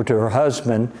maybe over to her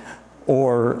husband,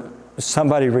 or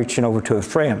somebody reaching over to a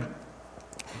friend.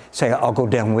 Say, I'll go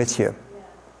down with you.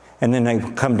 And then they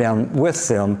come down with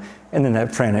them, and then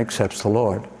that friend accepts the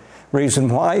Lord. Reason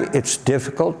why? It's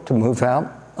difficult to move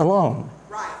out alone.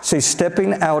 See,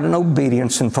 stepping out in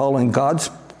obedience and following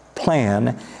God's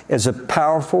plan is a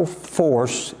powerful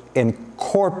force in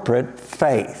corporate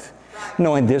faith.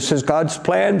 Knowing this is God's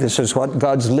plan, this is what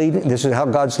God's leading, this is how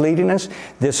God's leading us,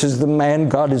 this is the man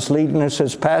God is leading us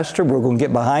as pastor. We're going to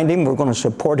get behind him, we're going to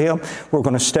support him, we're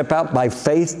going to step out by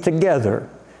faith together.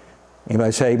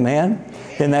 Anybody say amen?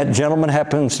 Then that gentleman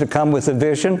happens to come with a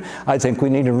vision. I think we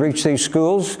need to reach these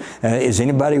schools. Is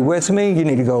anybody with me? You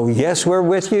need to go, yes, we're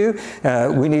with you.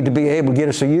 We need to be able to get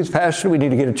us a youth pastor. We need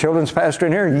to get a children's pastor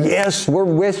in here. Yes, we're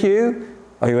with you.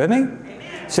 Are you with me?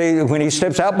 See, when he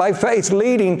steps out by faith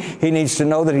leading, he needs to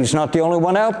know that he's not the only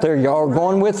one out there. Y'all are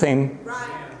going with him.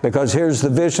 Because here's the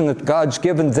vision that God's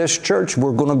given this church.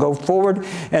 We're going to go forward,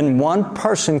 and one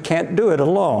person can't do it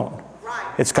alone.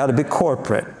 It's got to be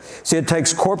corporate. See, it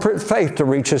takes corporate faith to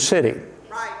reach a city.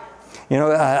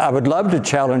 I would love to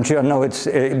challenge you. I know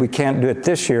we can't do it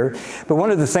this year, but one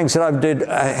of the things that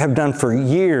I have done for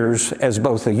years as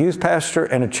both a youth pastor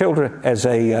and as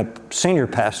a senior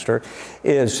pastor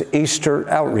is Easter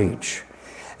outreach.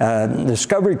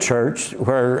 Discovery Church,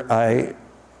 where I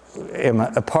am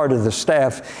a part of the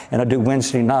staff, and I do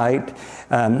Wednesday night,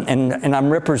 and I'm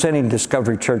representing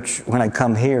Discovery Church when I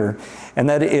come here, and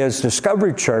that is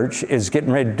Discovery Church is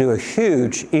getting ready to do a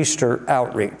huge Easter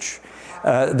outreach.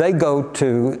 They go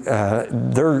to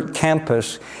their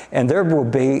campus, and there will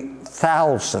be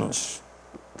thousands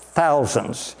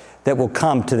that will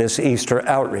come to this Easter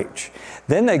outreach.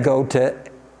 Then they go to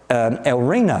El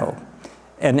Reno,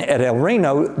 and at El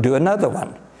Reno do another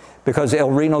one, because El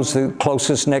Reno's the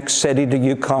closest next city to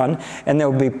Yukon, and there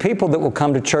will be people that will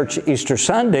come to church Easter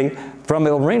Sunday from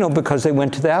El Reno because they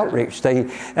went to the outreach.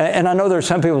 And I know there's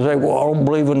some people who say, well, I don't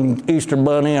believe in Easter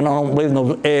Bunny, and I don't believe in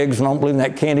those eggs, and I don't believe in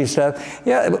that candy stuff.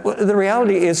 Yeah, the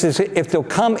reality is if they'll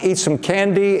come eat some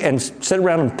candy and sit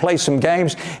around and play some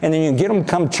games, and then you get them to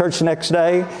come to church the next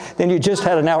day, then you just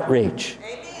had an outreach.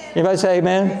 Amen. Anybody say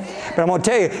amen? But I'm going to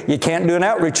tell you, you can't do an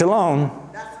outreach alone.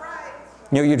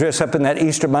 You dress up in that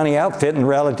Easter Bunny outfit, and the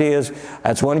reality is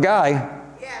that's one guy.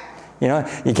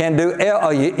 Yeah. You can't do,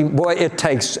 boy, it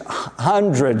takes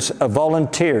hundreds of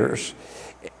volunteers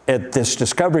at this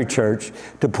Discovery Church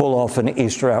to pull off an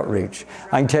Easter outreach.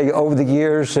 I can tell you over the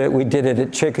years, we did it at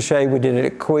Chickasha, we did it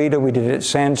at Quita, we did it at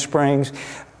Sand Springs.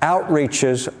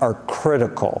 Outreaches are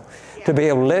critical. To be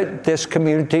able to let this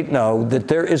community know that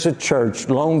there is a church,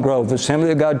 Lone Grove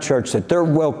Assembly of God Church, that they're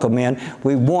welcome in.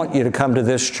 We want you to come to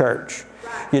this church.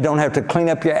 You don't have to clean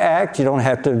up your act. You don't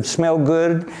have to smell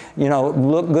good,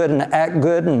 look good and act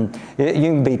good. And you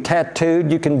can be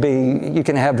tattooed. You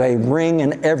can have a ring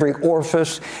in every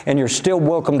orifice, and you're still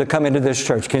welcome to come into this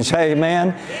church. Can you say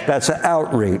amen? That's an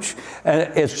outreach.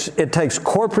 And it takes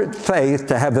corporate faith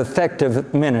to have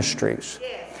effective ministries.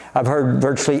 I've heard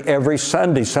virtually every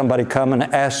Sunday somebody come and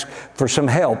ask for some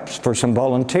help, for some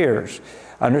volunteers.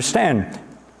 Understand,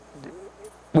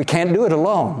 we can't do it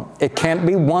alone. It can't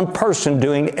be one person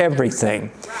doing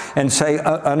everything. And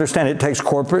understand, it takes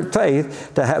corporate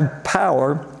faith to have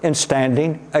power in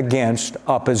standing against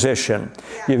opposition.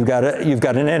 You've got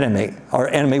an enemy. Our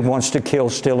enemy wants to kill,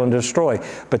 steal, and destroy.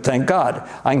 But thank God,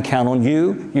 I can count on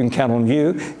you. You can count on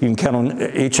you. You can count on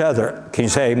each other. Can you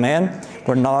say amen?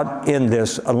 We're not in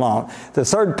this alone. The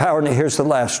third power, and here's the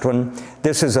last one.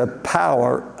 This is a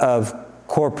power of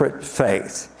corporate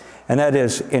faith. And that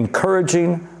is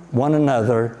encouraging one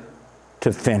another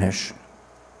to finish.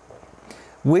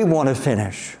 We want to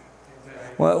finish.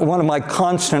 Well, one of my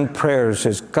constant prayers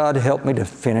is, God, help me to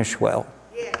finish well.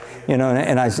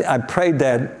 And I prayed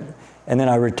that, and then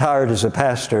I retired as a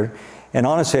pastor. And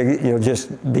honestly,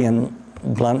 just being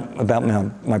blunt about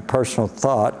my personal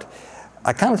thought,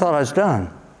 I kind of thought I was done.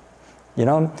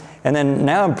 And then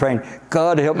now I'm praying,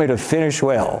 God, help me to finish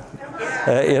well.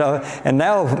 And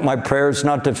now my prayer is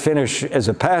not to finish as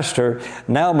a pastor.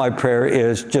 Now my prayer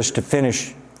is just to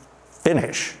finish.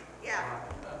 Yeah.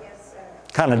 Yes,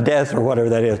 kind of death or whatever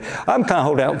that is. I'm kind of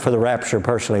holding out for the rapture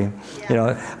personally.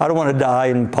 Yeah. I don't want to die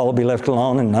and Paula be left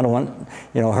alone, and I don't want,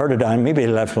 her to die and me be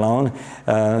left alone.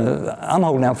 I'm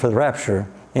holding out for the rapture.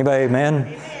 Anybody,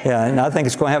 amen? Yeah, and I think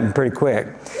it's going to happen pretty quick.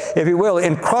 If you will,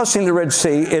 in crossing the Red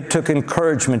Sea, it took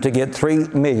encouragement to get 3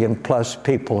 million plus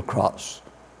people across.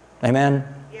 Amen?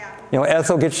 Yeah.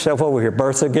 Ethel, get yourself over here.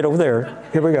 Bertha, get over there.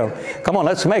 Here we go. Come on,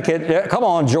 let's make it. Yeah, come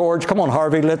on, George. Come on,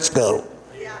 Harvey. Let's go.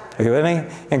 Yeah. Are you with me?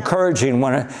 Encouraging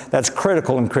one, that's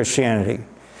critical in Christianity.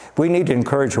 We need to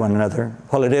encourage one another.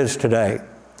 Well, it is today.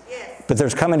 Yes. But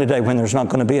there's coming a day when there's not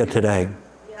going to be a today.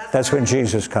 That's when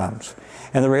Jesus comes.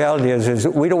 And the reality is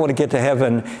we don't want to get to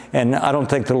heaven, and I don't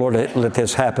think the Lord let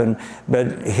this happen,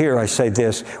 but here I say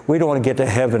this, we don't want to get to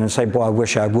heaven and say, boy, I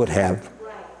wish I would have.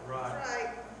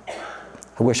 Right.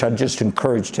 I wish I'd just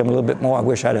encouraged him a little bit more. I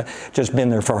wish I'd have just been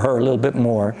there for her a little bit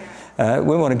more.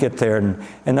 We want to get there and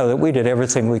know that we did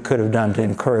everything we could have done to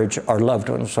encourage our loved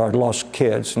ones, our lost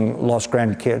kids and lost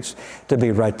grandkids to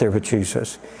be right there with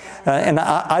Jesus. And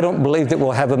I don't believe that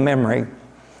we'll have a memory.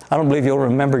 I don't believe you'll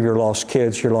remember your lost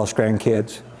kids, your lost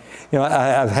grandkids.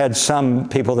 I've had some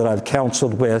people that I've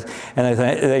counseled with, and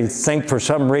they think for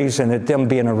some reason that them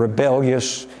being a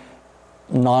rebellious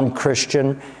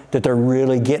non-Christian, that they're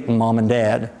really getting mom and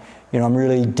dad. I'm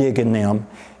really digging them,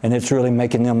 and it's really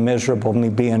making them miserable, me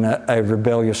being a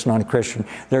rebellious non-Christian.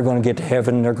 They're going to get to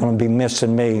heaven, they're going to be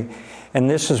missing me. And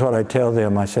this is what I tell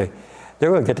them. I say,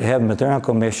 they're going to get to heaven, but they're not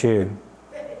going to miss you.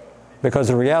 Because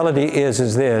the reality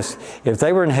is this, if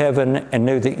they were in heaven and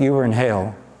knew that you were in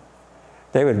hell,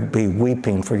 they would be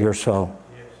weeping for your soul.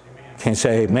 Yes, can you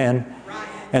say amen? Right.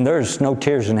 And there's no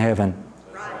tears in heaven.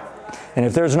 Right. And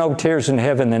if there's no tears in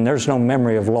heaven, then there's no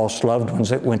memory of lost loved ones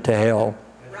that went to hell.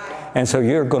 Right. And so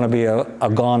you're going to be a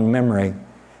gone memory.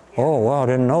 Oh, wow, I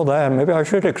didn't know that. Maybe I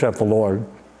should accept the Lord.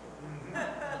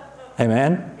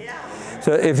 Amen?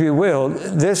 So if you will,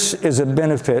 this is a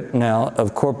benefit now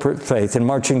of corporate faith. In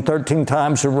marching 13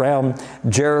 times around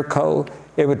Jericho,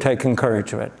 it would take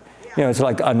encouragement. You know, it's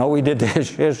like, I know we did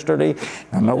this yesterday.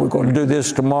 I know we're going to do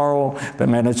this tomorrow. But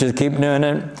man, let's just keep doing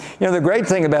it. You know, the great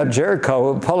thing about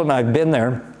Jericho, Paul and I have been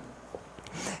there.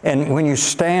 And when you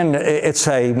stand, it's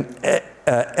a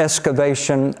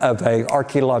excavation of a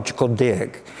archaeological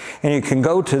dig. And you can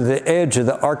go to the edge of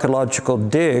the archaeological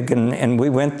dig, and we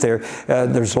went there.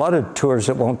 There's a lot of tours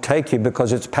that won't take you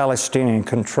because it's Palestinian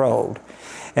controlled.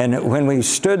 And when we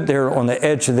stood there on the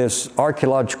edge of this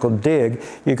archaeological dig,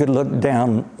 you could look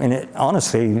down, and it,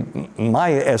 honestly,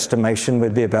 my estimation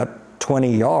would be about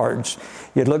 20 yards.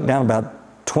 You'd look down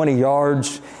about 20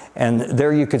 yards, and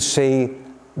there you could see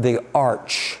the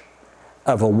arch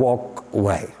of a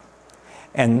walkway.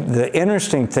 And the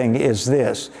interesting thing is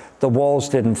this: the walls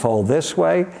didn't fall this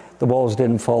way, the walls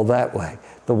didn't fall that way.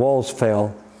 The walls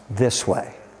fell this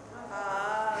way,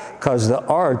 because the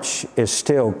arch is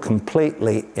still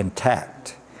completely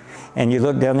intact. And you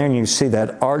look down there and you see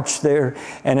that arch there,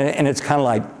 and it's kind of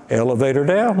like elevator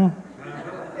down.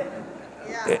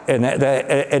 And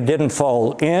it didn't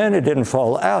fall in, it didn't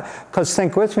fall out. Because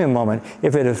think with me a moment,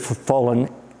 if it had fallen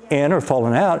in or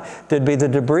fallen out, there'd be the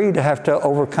debris to have to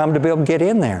overcome to be able to get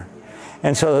in there.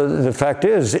 And so the fact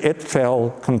is, it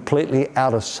fell completely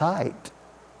out of sight.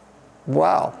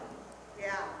 Wow.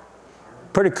 Yeah.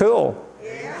 Pretty cool.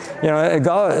 Yeah. You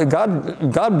know,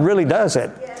 God really does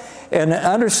it. And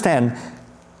understand,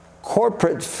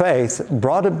 corporate faith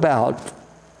brought about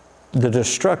the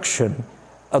destruction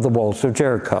of the walls of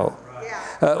Jericho.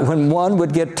 When one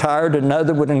would get tired,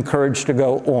 another would encourage to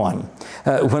go on.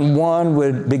 When one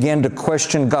would begin to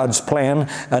question God's plan,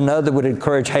 another would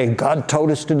encourage, hey, God told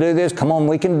us to do this. Come on,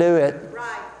 we can do it.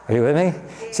 Right. Are you with me?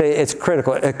 See, it's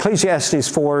critical.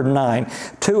 Ecclesiastes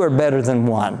 4:9, 2 are better than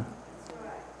 1.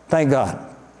 Thank God.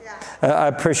 I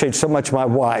appreciate so much my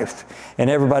wife. And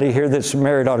everybody here that's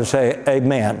married ought to say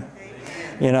amen.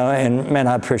 You know, and man,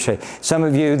 I appreciate it. Some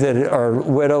of you that are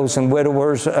widows and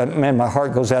widowers, man, my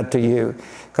heart goes out to you.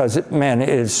 Because, man, it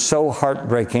is so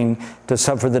heartbreaking to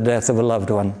suffer the death of a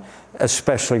loved one,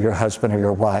 especially your husband or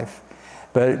your wife.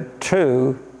 But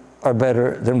 2 are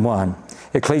better than 1.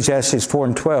 Ecclesiastes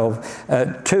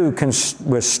 4:12, 2 can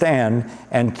withstand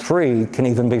and 3 can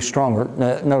even be stronger.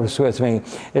 Notice with me,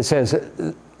 it says,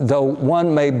 though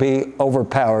 1 may be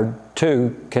overpowered,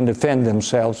 2 can defend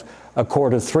themselves. A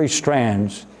cord of 3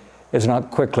 strands is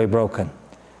not quickly broken.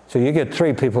 So you get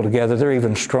 3 people together, they're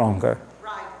even stronger.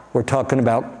 Right. We're talking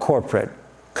about corporate,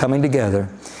 coming together.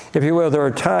 If you will, there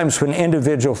are times when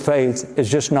individual faith is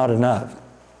just not enough.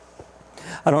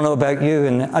 I don't know about you,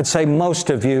 and I'd say most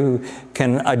of you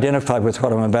can identify with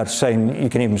what I'm about to say, and you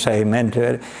can even say amen to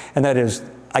it. And that is,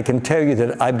 I can tell you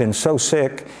that I've been so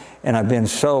sick, and I've been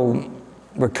so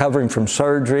recovering from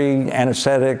surgery,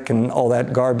 anesthetic, and all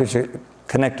that garbage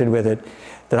connected with it,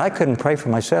 that I couldn't pray for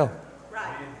myself.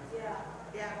 Right.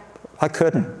 Yeah. I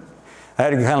couldn't. I had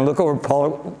to kind of look over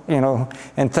Paula, you know,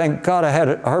 and thank God I had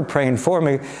her praying for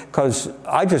me, because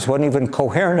I just wasn't even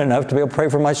coherent enough to be able to pray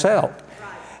for myself.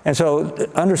 Right. And so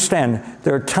understand,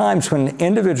 there are times when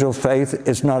individual faith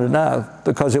is not enough,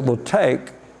 because it will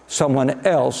take someone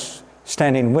else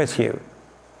standing with you.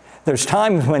 There's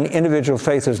times when individual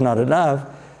faith is not enough,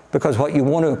 because what you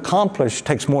want to accomplish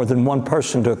takes more than one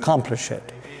person to accomplish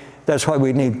it. That's why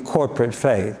we need corporate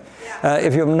faith.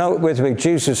 If you'll note with me,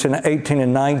 Jesus in 18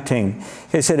 and 19,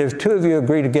 he said, if 2 of you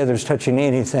agree together as touching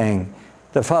anything,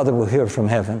 the Father will hear from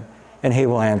heaven, and he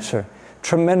will answer.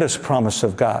 Tremendous promise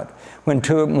of God. When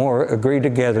 2 or more agree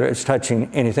together as touching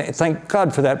anything. Thank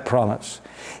God for that promise.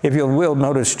 If you will,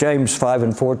 notice James 5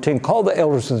 and 14. Call the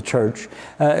elders of the church.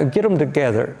 Get them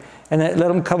together. And let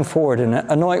them come forward and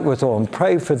anoint with oil and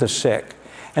pray for the sick.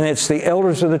 And it's the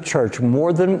elders of the church,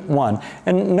 more than one.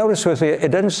 And notice with me,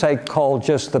 it doesn't say call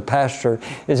just the pastor.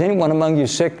 Is anyone among you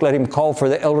sick? Let him call for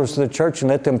the elders of the church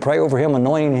and let them pray over him,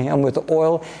 anointing him with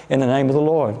oil in the name of the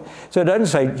Lord. So it doesn't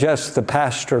say just the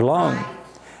pastor alone.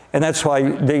 And that's why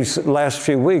these last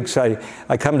few weeks, I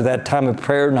come to that time of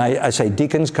prayer and I say,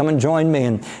 deacons, come and join me.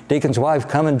 And deacon's wife,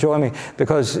 come and join me.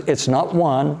 Because it's not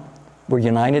one. We're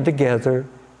united together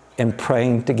and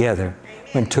praying together.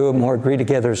 When 2 or more agree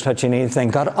together as touching anything,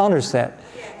 God honors that.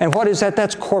 And what is that?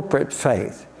 That's corporate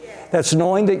faith. That's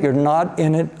knowing that you're not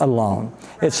in it alone.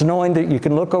 It's knowing that you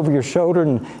can look over your shoulder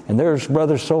and there's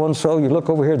brother so-and-so. You look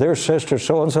over here, there's sister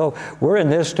so-and-so. We're in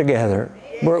this together.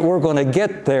 We're going to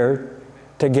get there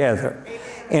together.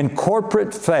 In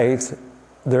corporate faith,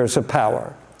 there's a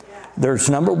power. There's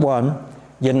number 1,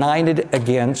 united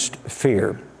against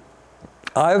fear.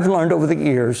 I've learned over the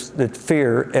years that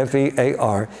fear,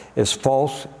 F-E-A-R, is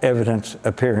false evidence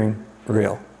appearing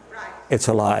real. It's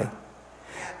a lie.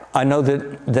 I know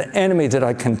that the enemy that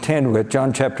I contend with,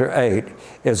 John chapter 8,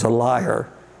 is a liar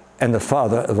and the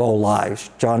father of all lies.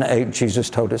 John 8, Jesus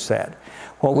told us that.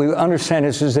 What we understand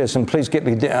is this, and please get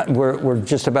me down. We're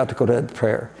just about to go to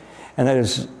prayer. And that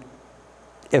is,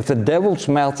 if the devil's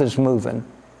mouth is moving,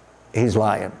 he's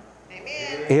lying.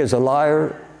 Amen. He is a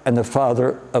liar and the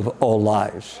father of all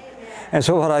lies. Amen. And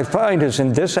so what I find is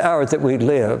in this hour that we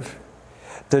live,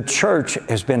 the church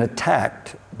has been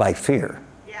attacked by fear.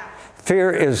 Yeah.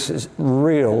 Fear is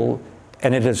real,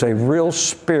 and it is a real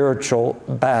spiritual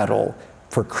battle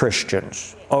for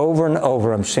Christians. Over and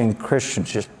over, I'm seeing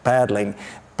Christians just battling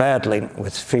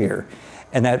with fear.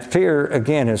 And that fear,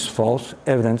 again, is false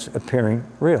evidence appearing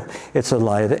real. It's a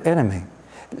lie of the enemy.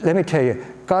 Let me tell you,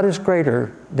 God is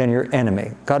greater than your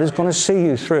enemy. God is going to see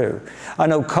you through. I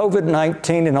know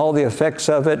COVID-19 and all the effects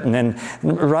of it, and then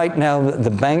right now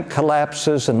the bank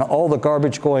collapses and all the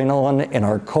garbage going on in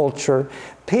our culture.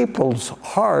 People's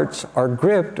hearts are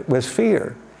gripped with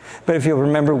fear. But if you'll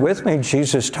remember with me,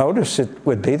 Jesus told us it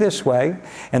would be this way.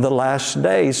 In the last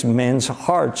days, men's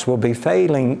hearts will be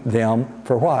failing them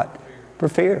for what? For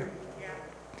fear.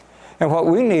 And what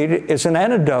we need is an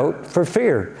antidote for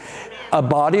fear. A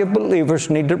body of believers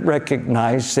need to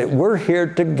recognize that we're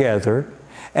here together,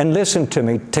 and listen to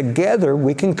me, together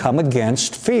we can come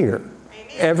against fear.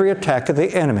 Every attack of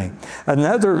the enemy.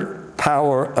 Another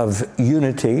power of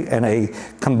unity and a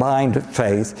combined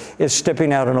faith is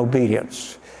stepping out in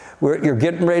obedience. You're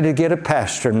getting ready to get a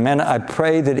pastor. And man, I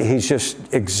pray that he's just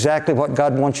exactly what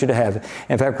God wants you to have.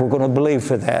 In fact, we're going to believe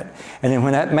for that. And then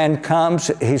when that man comes,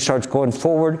 he starts going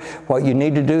forward. What you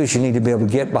need to do is you need to be able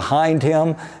to get behind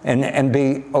him and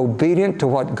be obedient to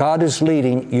what God is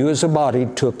leading you as a body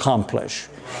to accomplish.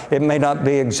 It may not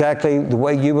be exactly the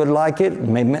way you would like it. It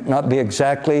may not be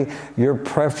exactly your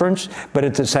preference. But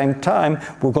at the same time,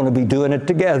 we're going to be doing it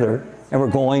together. And we're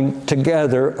going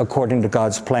together according to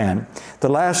God's plan. The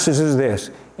last is this,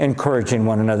 encouraging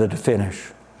one another to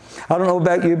finish. I don't know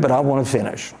about you, but I want to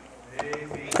finish.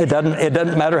 It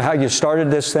doesn't matter how you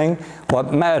started this thing.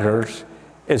 What matters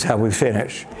is how we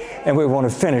finish. And we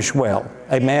want to finish well.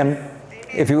 Amen?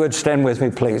 If you would stand with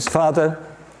me, please. Father,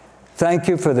 thank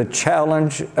you for the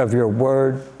challenge of your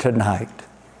word tonight.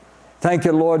 Thank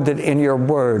you, Lord, that in your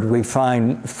word we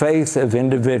find faith of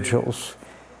individuals.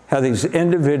 How these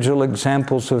individual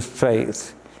examples of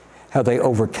faith, how they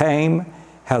overcame,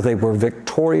 how they were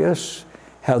victorious,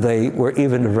 how they were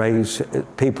even to raise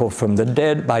people from the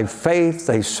dead. By faith,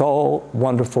 they saw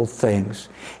wonderful things.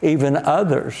 Even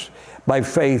others, by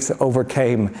faith,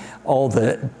 overcame all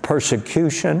the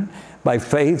persecution. By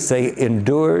faith, they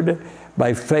endured.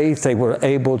 By faith, they were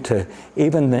able to,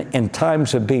 even in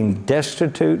times of being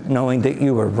destitute, knowing that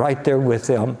you were right there with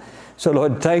them. So,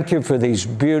 Lord, thank you for these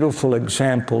beautiful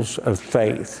examples of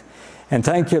faith. And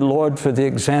thank you, Lord, for the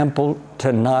example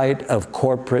tonight of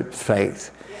corporate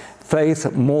faith.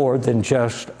 Faith more than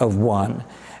just of one.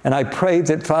 And I pray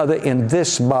that, Father, in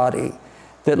this body,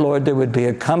 that, Lord, there would be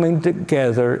a coming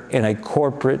together in a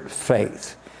corporate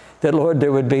faith. That, Lord,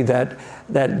 there would be that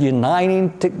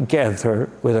uniting together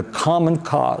with a common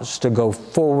cause to go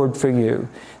forward for you.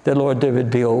 That, Lord, there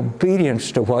would be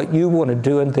obedience to what you want to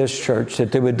do in this church.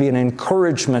 That there would be an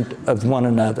encouragement of one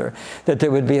another. That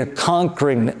there would be a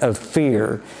conquering of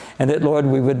fear. And that, Lord,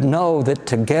 we would know that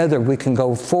together we can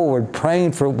go forward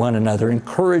praying for one another,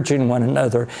 encouraging one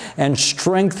another, and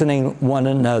strengthening one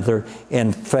another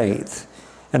in faith.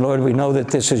 And Lord, we know that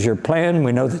this is your plan.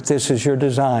 We know that this is your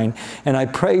design. And I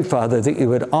pray, Father, that you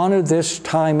would honor this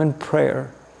time in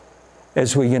prayer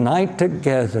as we unite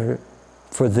together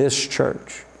for this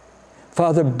church.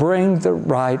 Father, bring the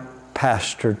right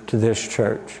pastor to this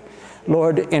church.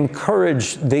 Lord,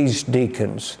 encourage these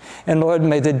deacons. And Lord,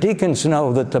 may the deacons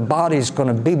know that the body's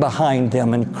going to be behind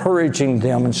them, encouraging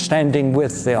them and standing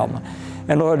with them.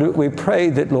 And Lord, we pray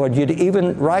that, Lord, you'd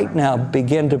even right now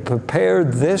begin to prepare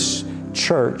this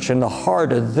church and the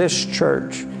heart of this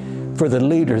church for the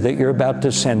leader that you're about to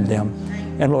send them.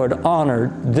 And Lord,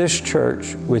 honor this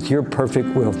church with your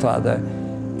perfect will, Father,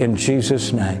 in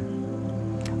Jesus' name.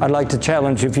 I'd like to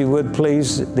challenge, if you would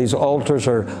please, these altars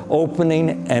are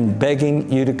opening and begging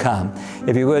you to come.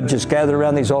 If you would, just gather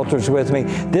around these altars with me.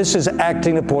 This is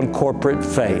acting upon corporate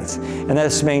faith. And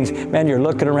that means, man, you're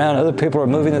looking around, other people are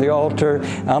moving to the altar.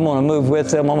 I'm going to move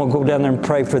with them. I'm going to go down there and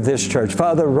pray for this church.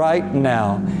 Father, right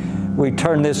now, we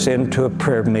turn this into a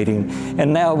prayer meeting.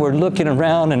 And now we're looking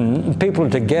around and people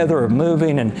together are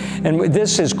moving. And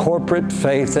this is corporate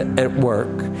faith at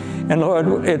work. And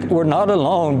Lord, we're not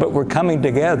alone, but we're coming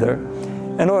together.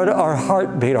 And Lord, our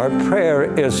heartbeat, our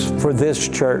prayer is for this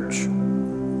church.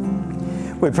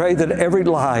 We pray that every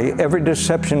lie, every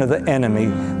deception of the enemy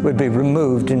would be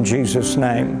removed in Jesus'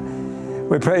 name.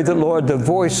 We pray that, Lord, the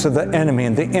voice of the enemy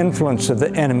and the influence of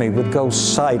the enemy would go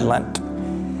silent.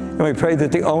 And we pray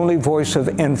that the only voice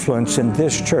of influence in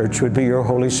this church would be your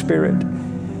Holy Spirit.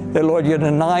 That, Lord, you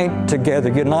unite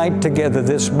together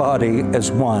this body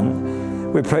as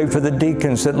one. We pray for the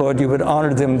deacons that, Lord, you would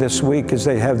honor them this week as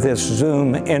they have this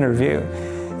Zoom interview.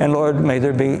 And, Lord, may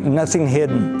there be nothing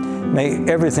hidden. May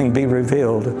everything be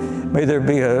revealed. May there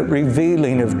be a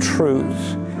revealing of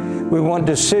truth. We want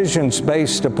decisions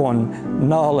based upon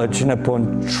knowledge and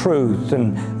upon truth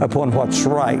and upon what's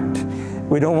right.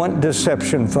 We don't want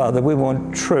deception, Father. We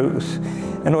want truth.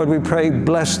 And Lord, we pray,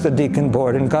 bless the deacon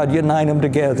board, and God, unite them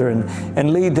together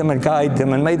and lead them and guide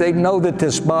them. And may they know that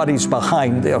this body's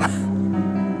behind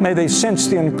them. May they sense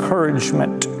the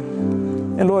encouragement.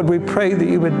 And Lord, we pray that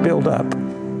you would build up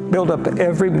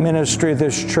every ministry of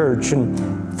this church.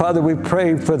 And Father, we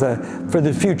pray for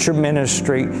the future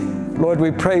ministry. Lord,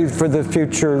 we pray for the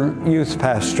future youth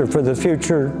pastor, for the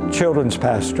future children's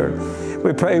pastor.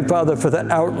 We pray, Father, for the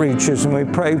outreaches, and we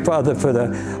pray, Father, for the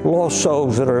lost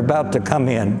souls that are about to come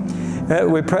in.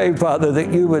 We pray, Father,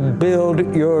 that you would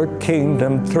build your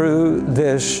kingdom through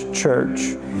this church.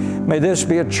 May this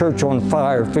be a church on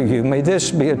fire for you. May this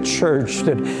be a church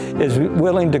that is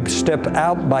willing to step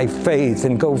out by faith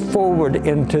and go forward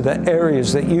into the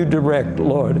areas that you direct,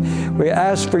 Lord. We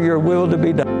ask for your will to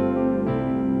be done.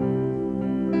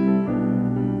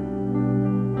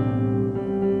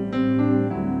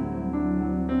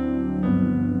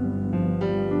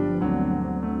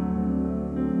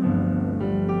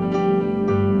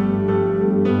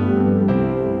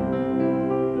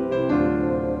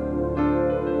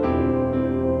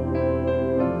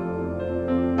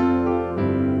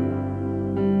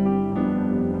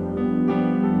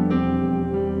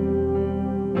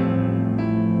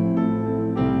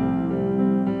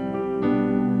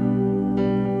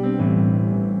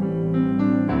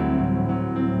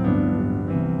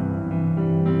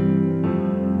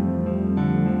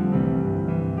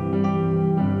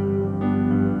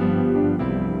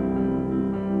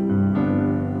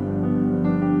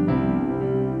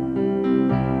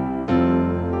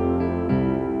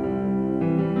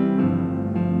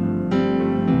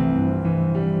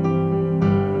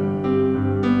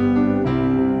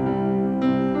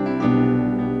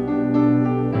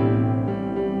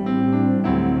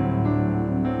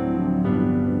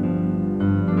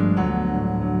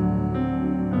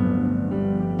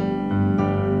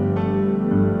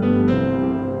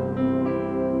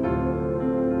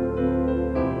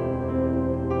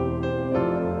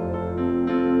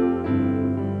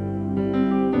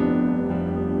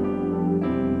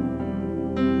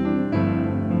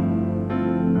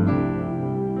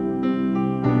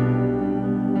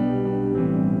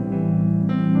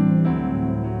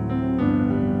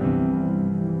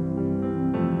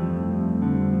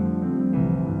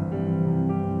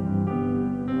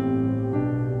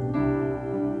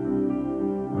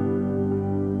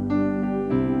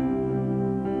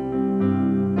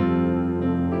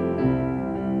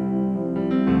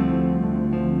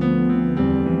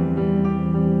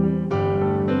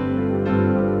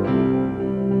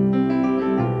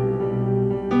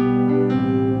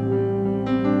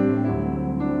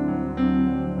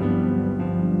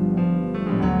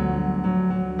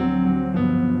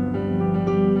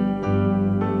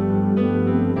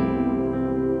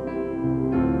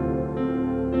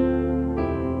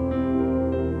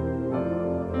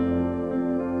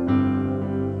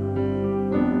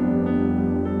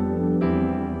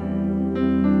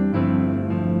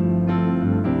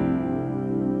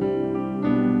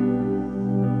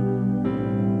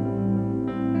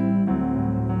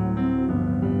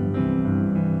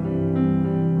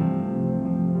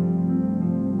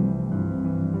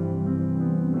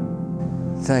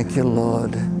 Thank you,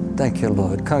 Lord. Thank you,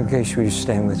 Lord. Congregation, will you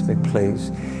stand with me,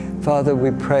 please? Father,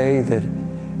 we pray that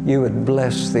you would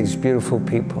bless these beautiful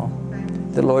people,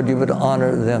 that, Lord, you would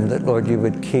honor them, that, Lord, you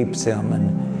would keep them,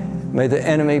 and may the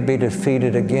enemy be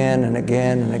defeated again and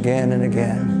again and again and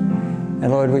again.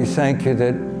 And, Lord, we thank you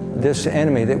that this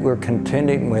enemy that we're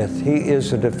contending with, he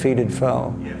is a defeated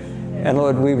foe. And,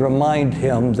 Lord, we remind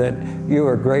him that you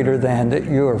are greater than, that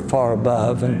you are far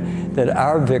above, and that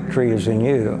our victory is in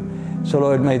you. So,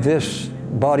 Lord, may this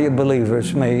body of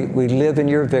believers, may we live in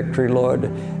your victory,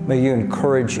 Lord. May you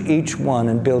encourage each one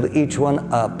and build each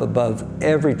one up above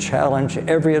every challenge,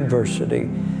 every adversity.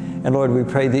 And, Lord, we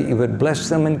pray that you would bless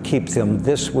them and keep them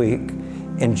this week.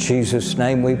 In Jesus'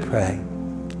 name we pray.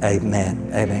 Amen.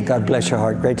 Amen. God bless your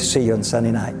heart. Great to see you on Sunday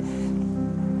night.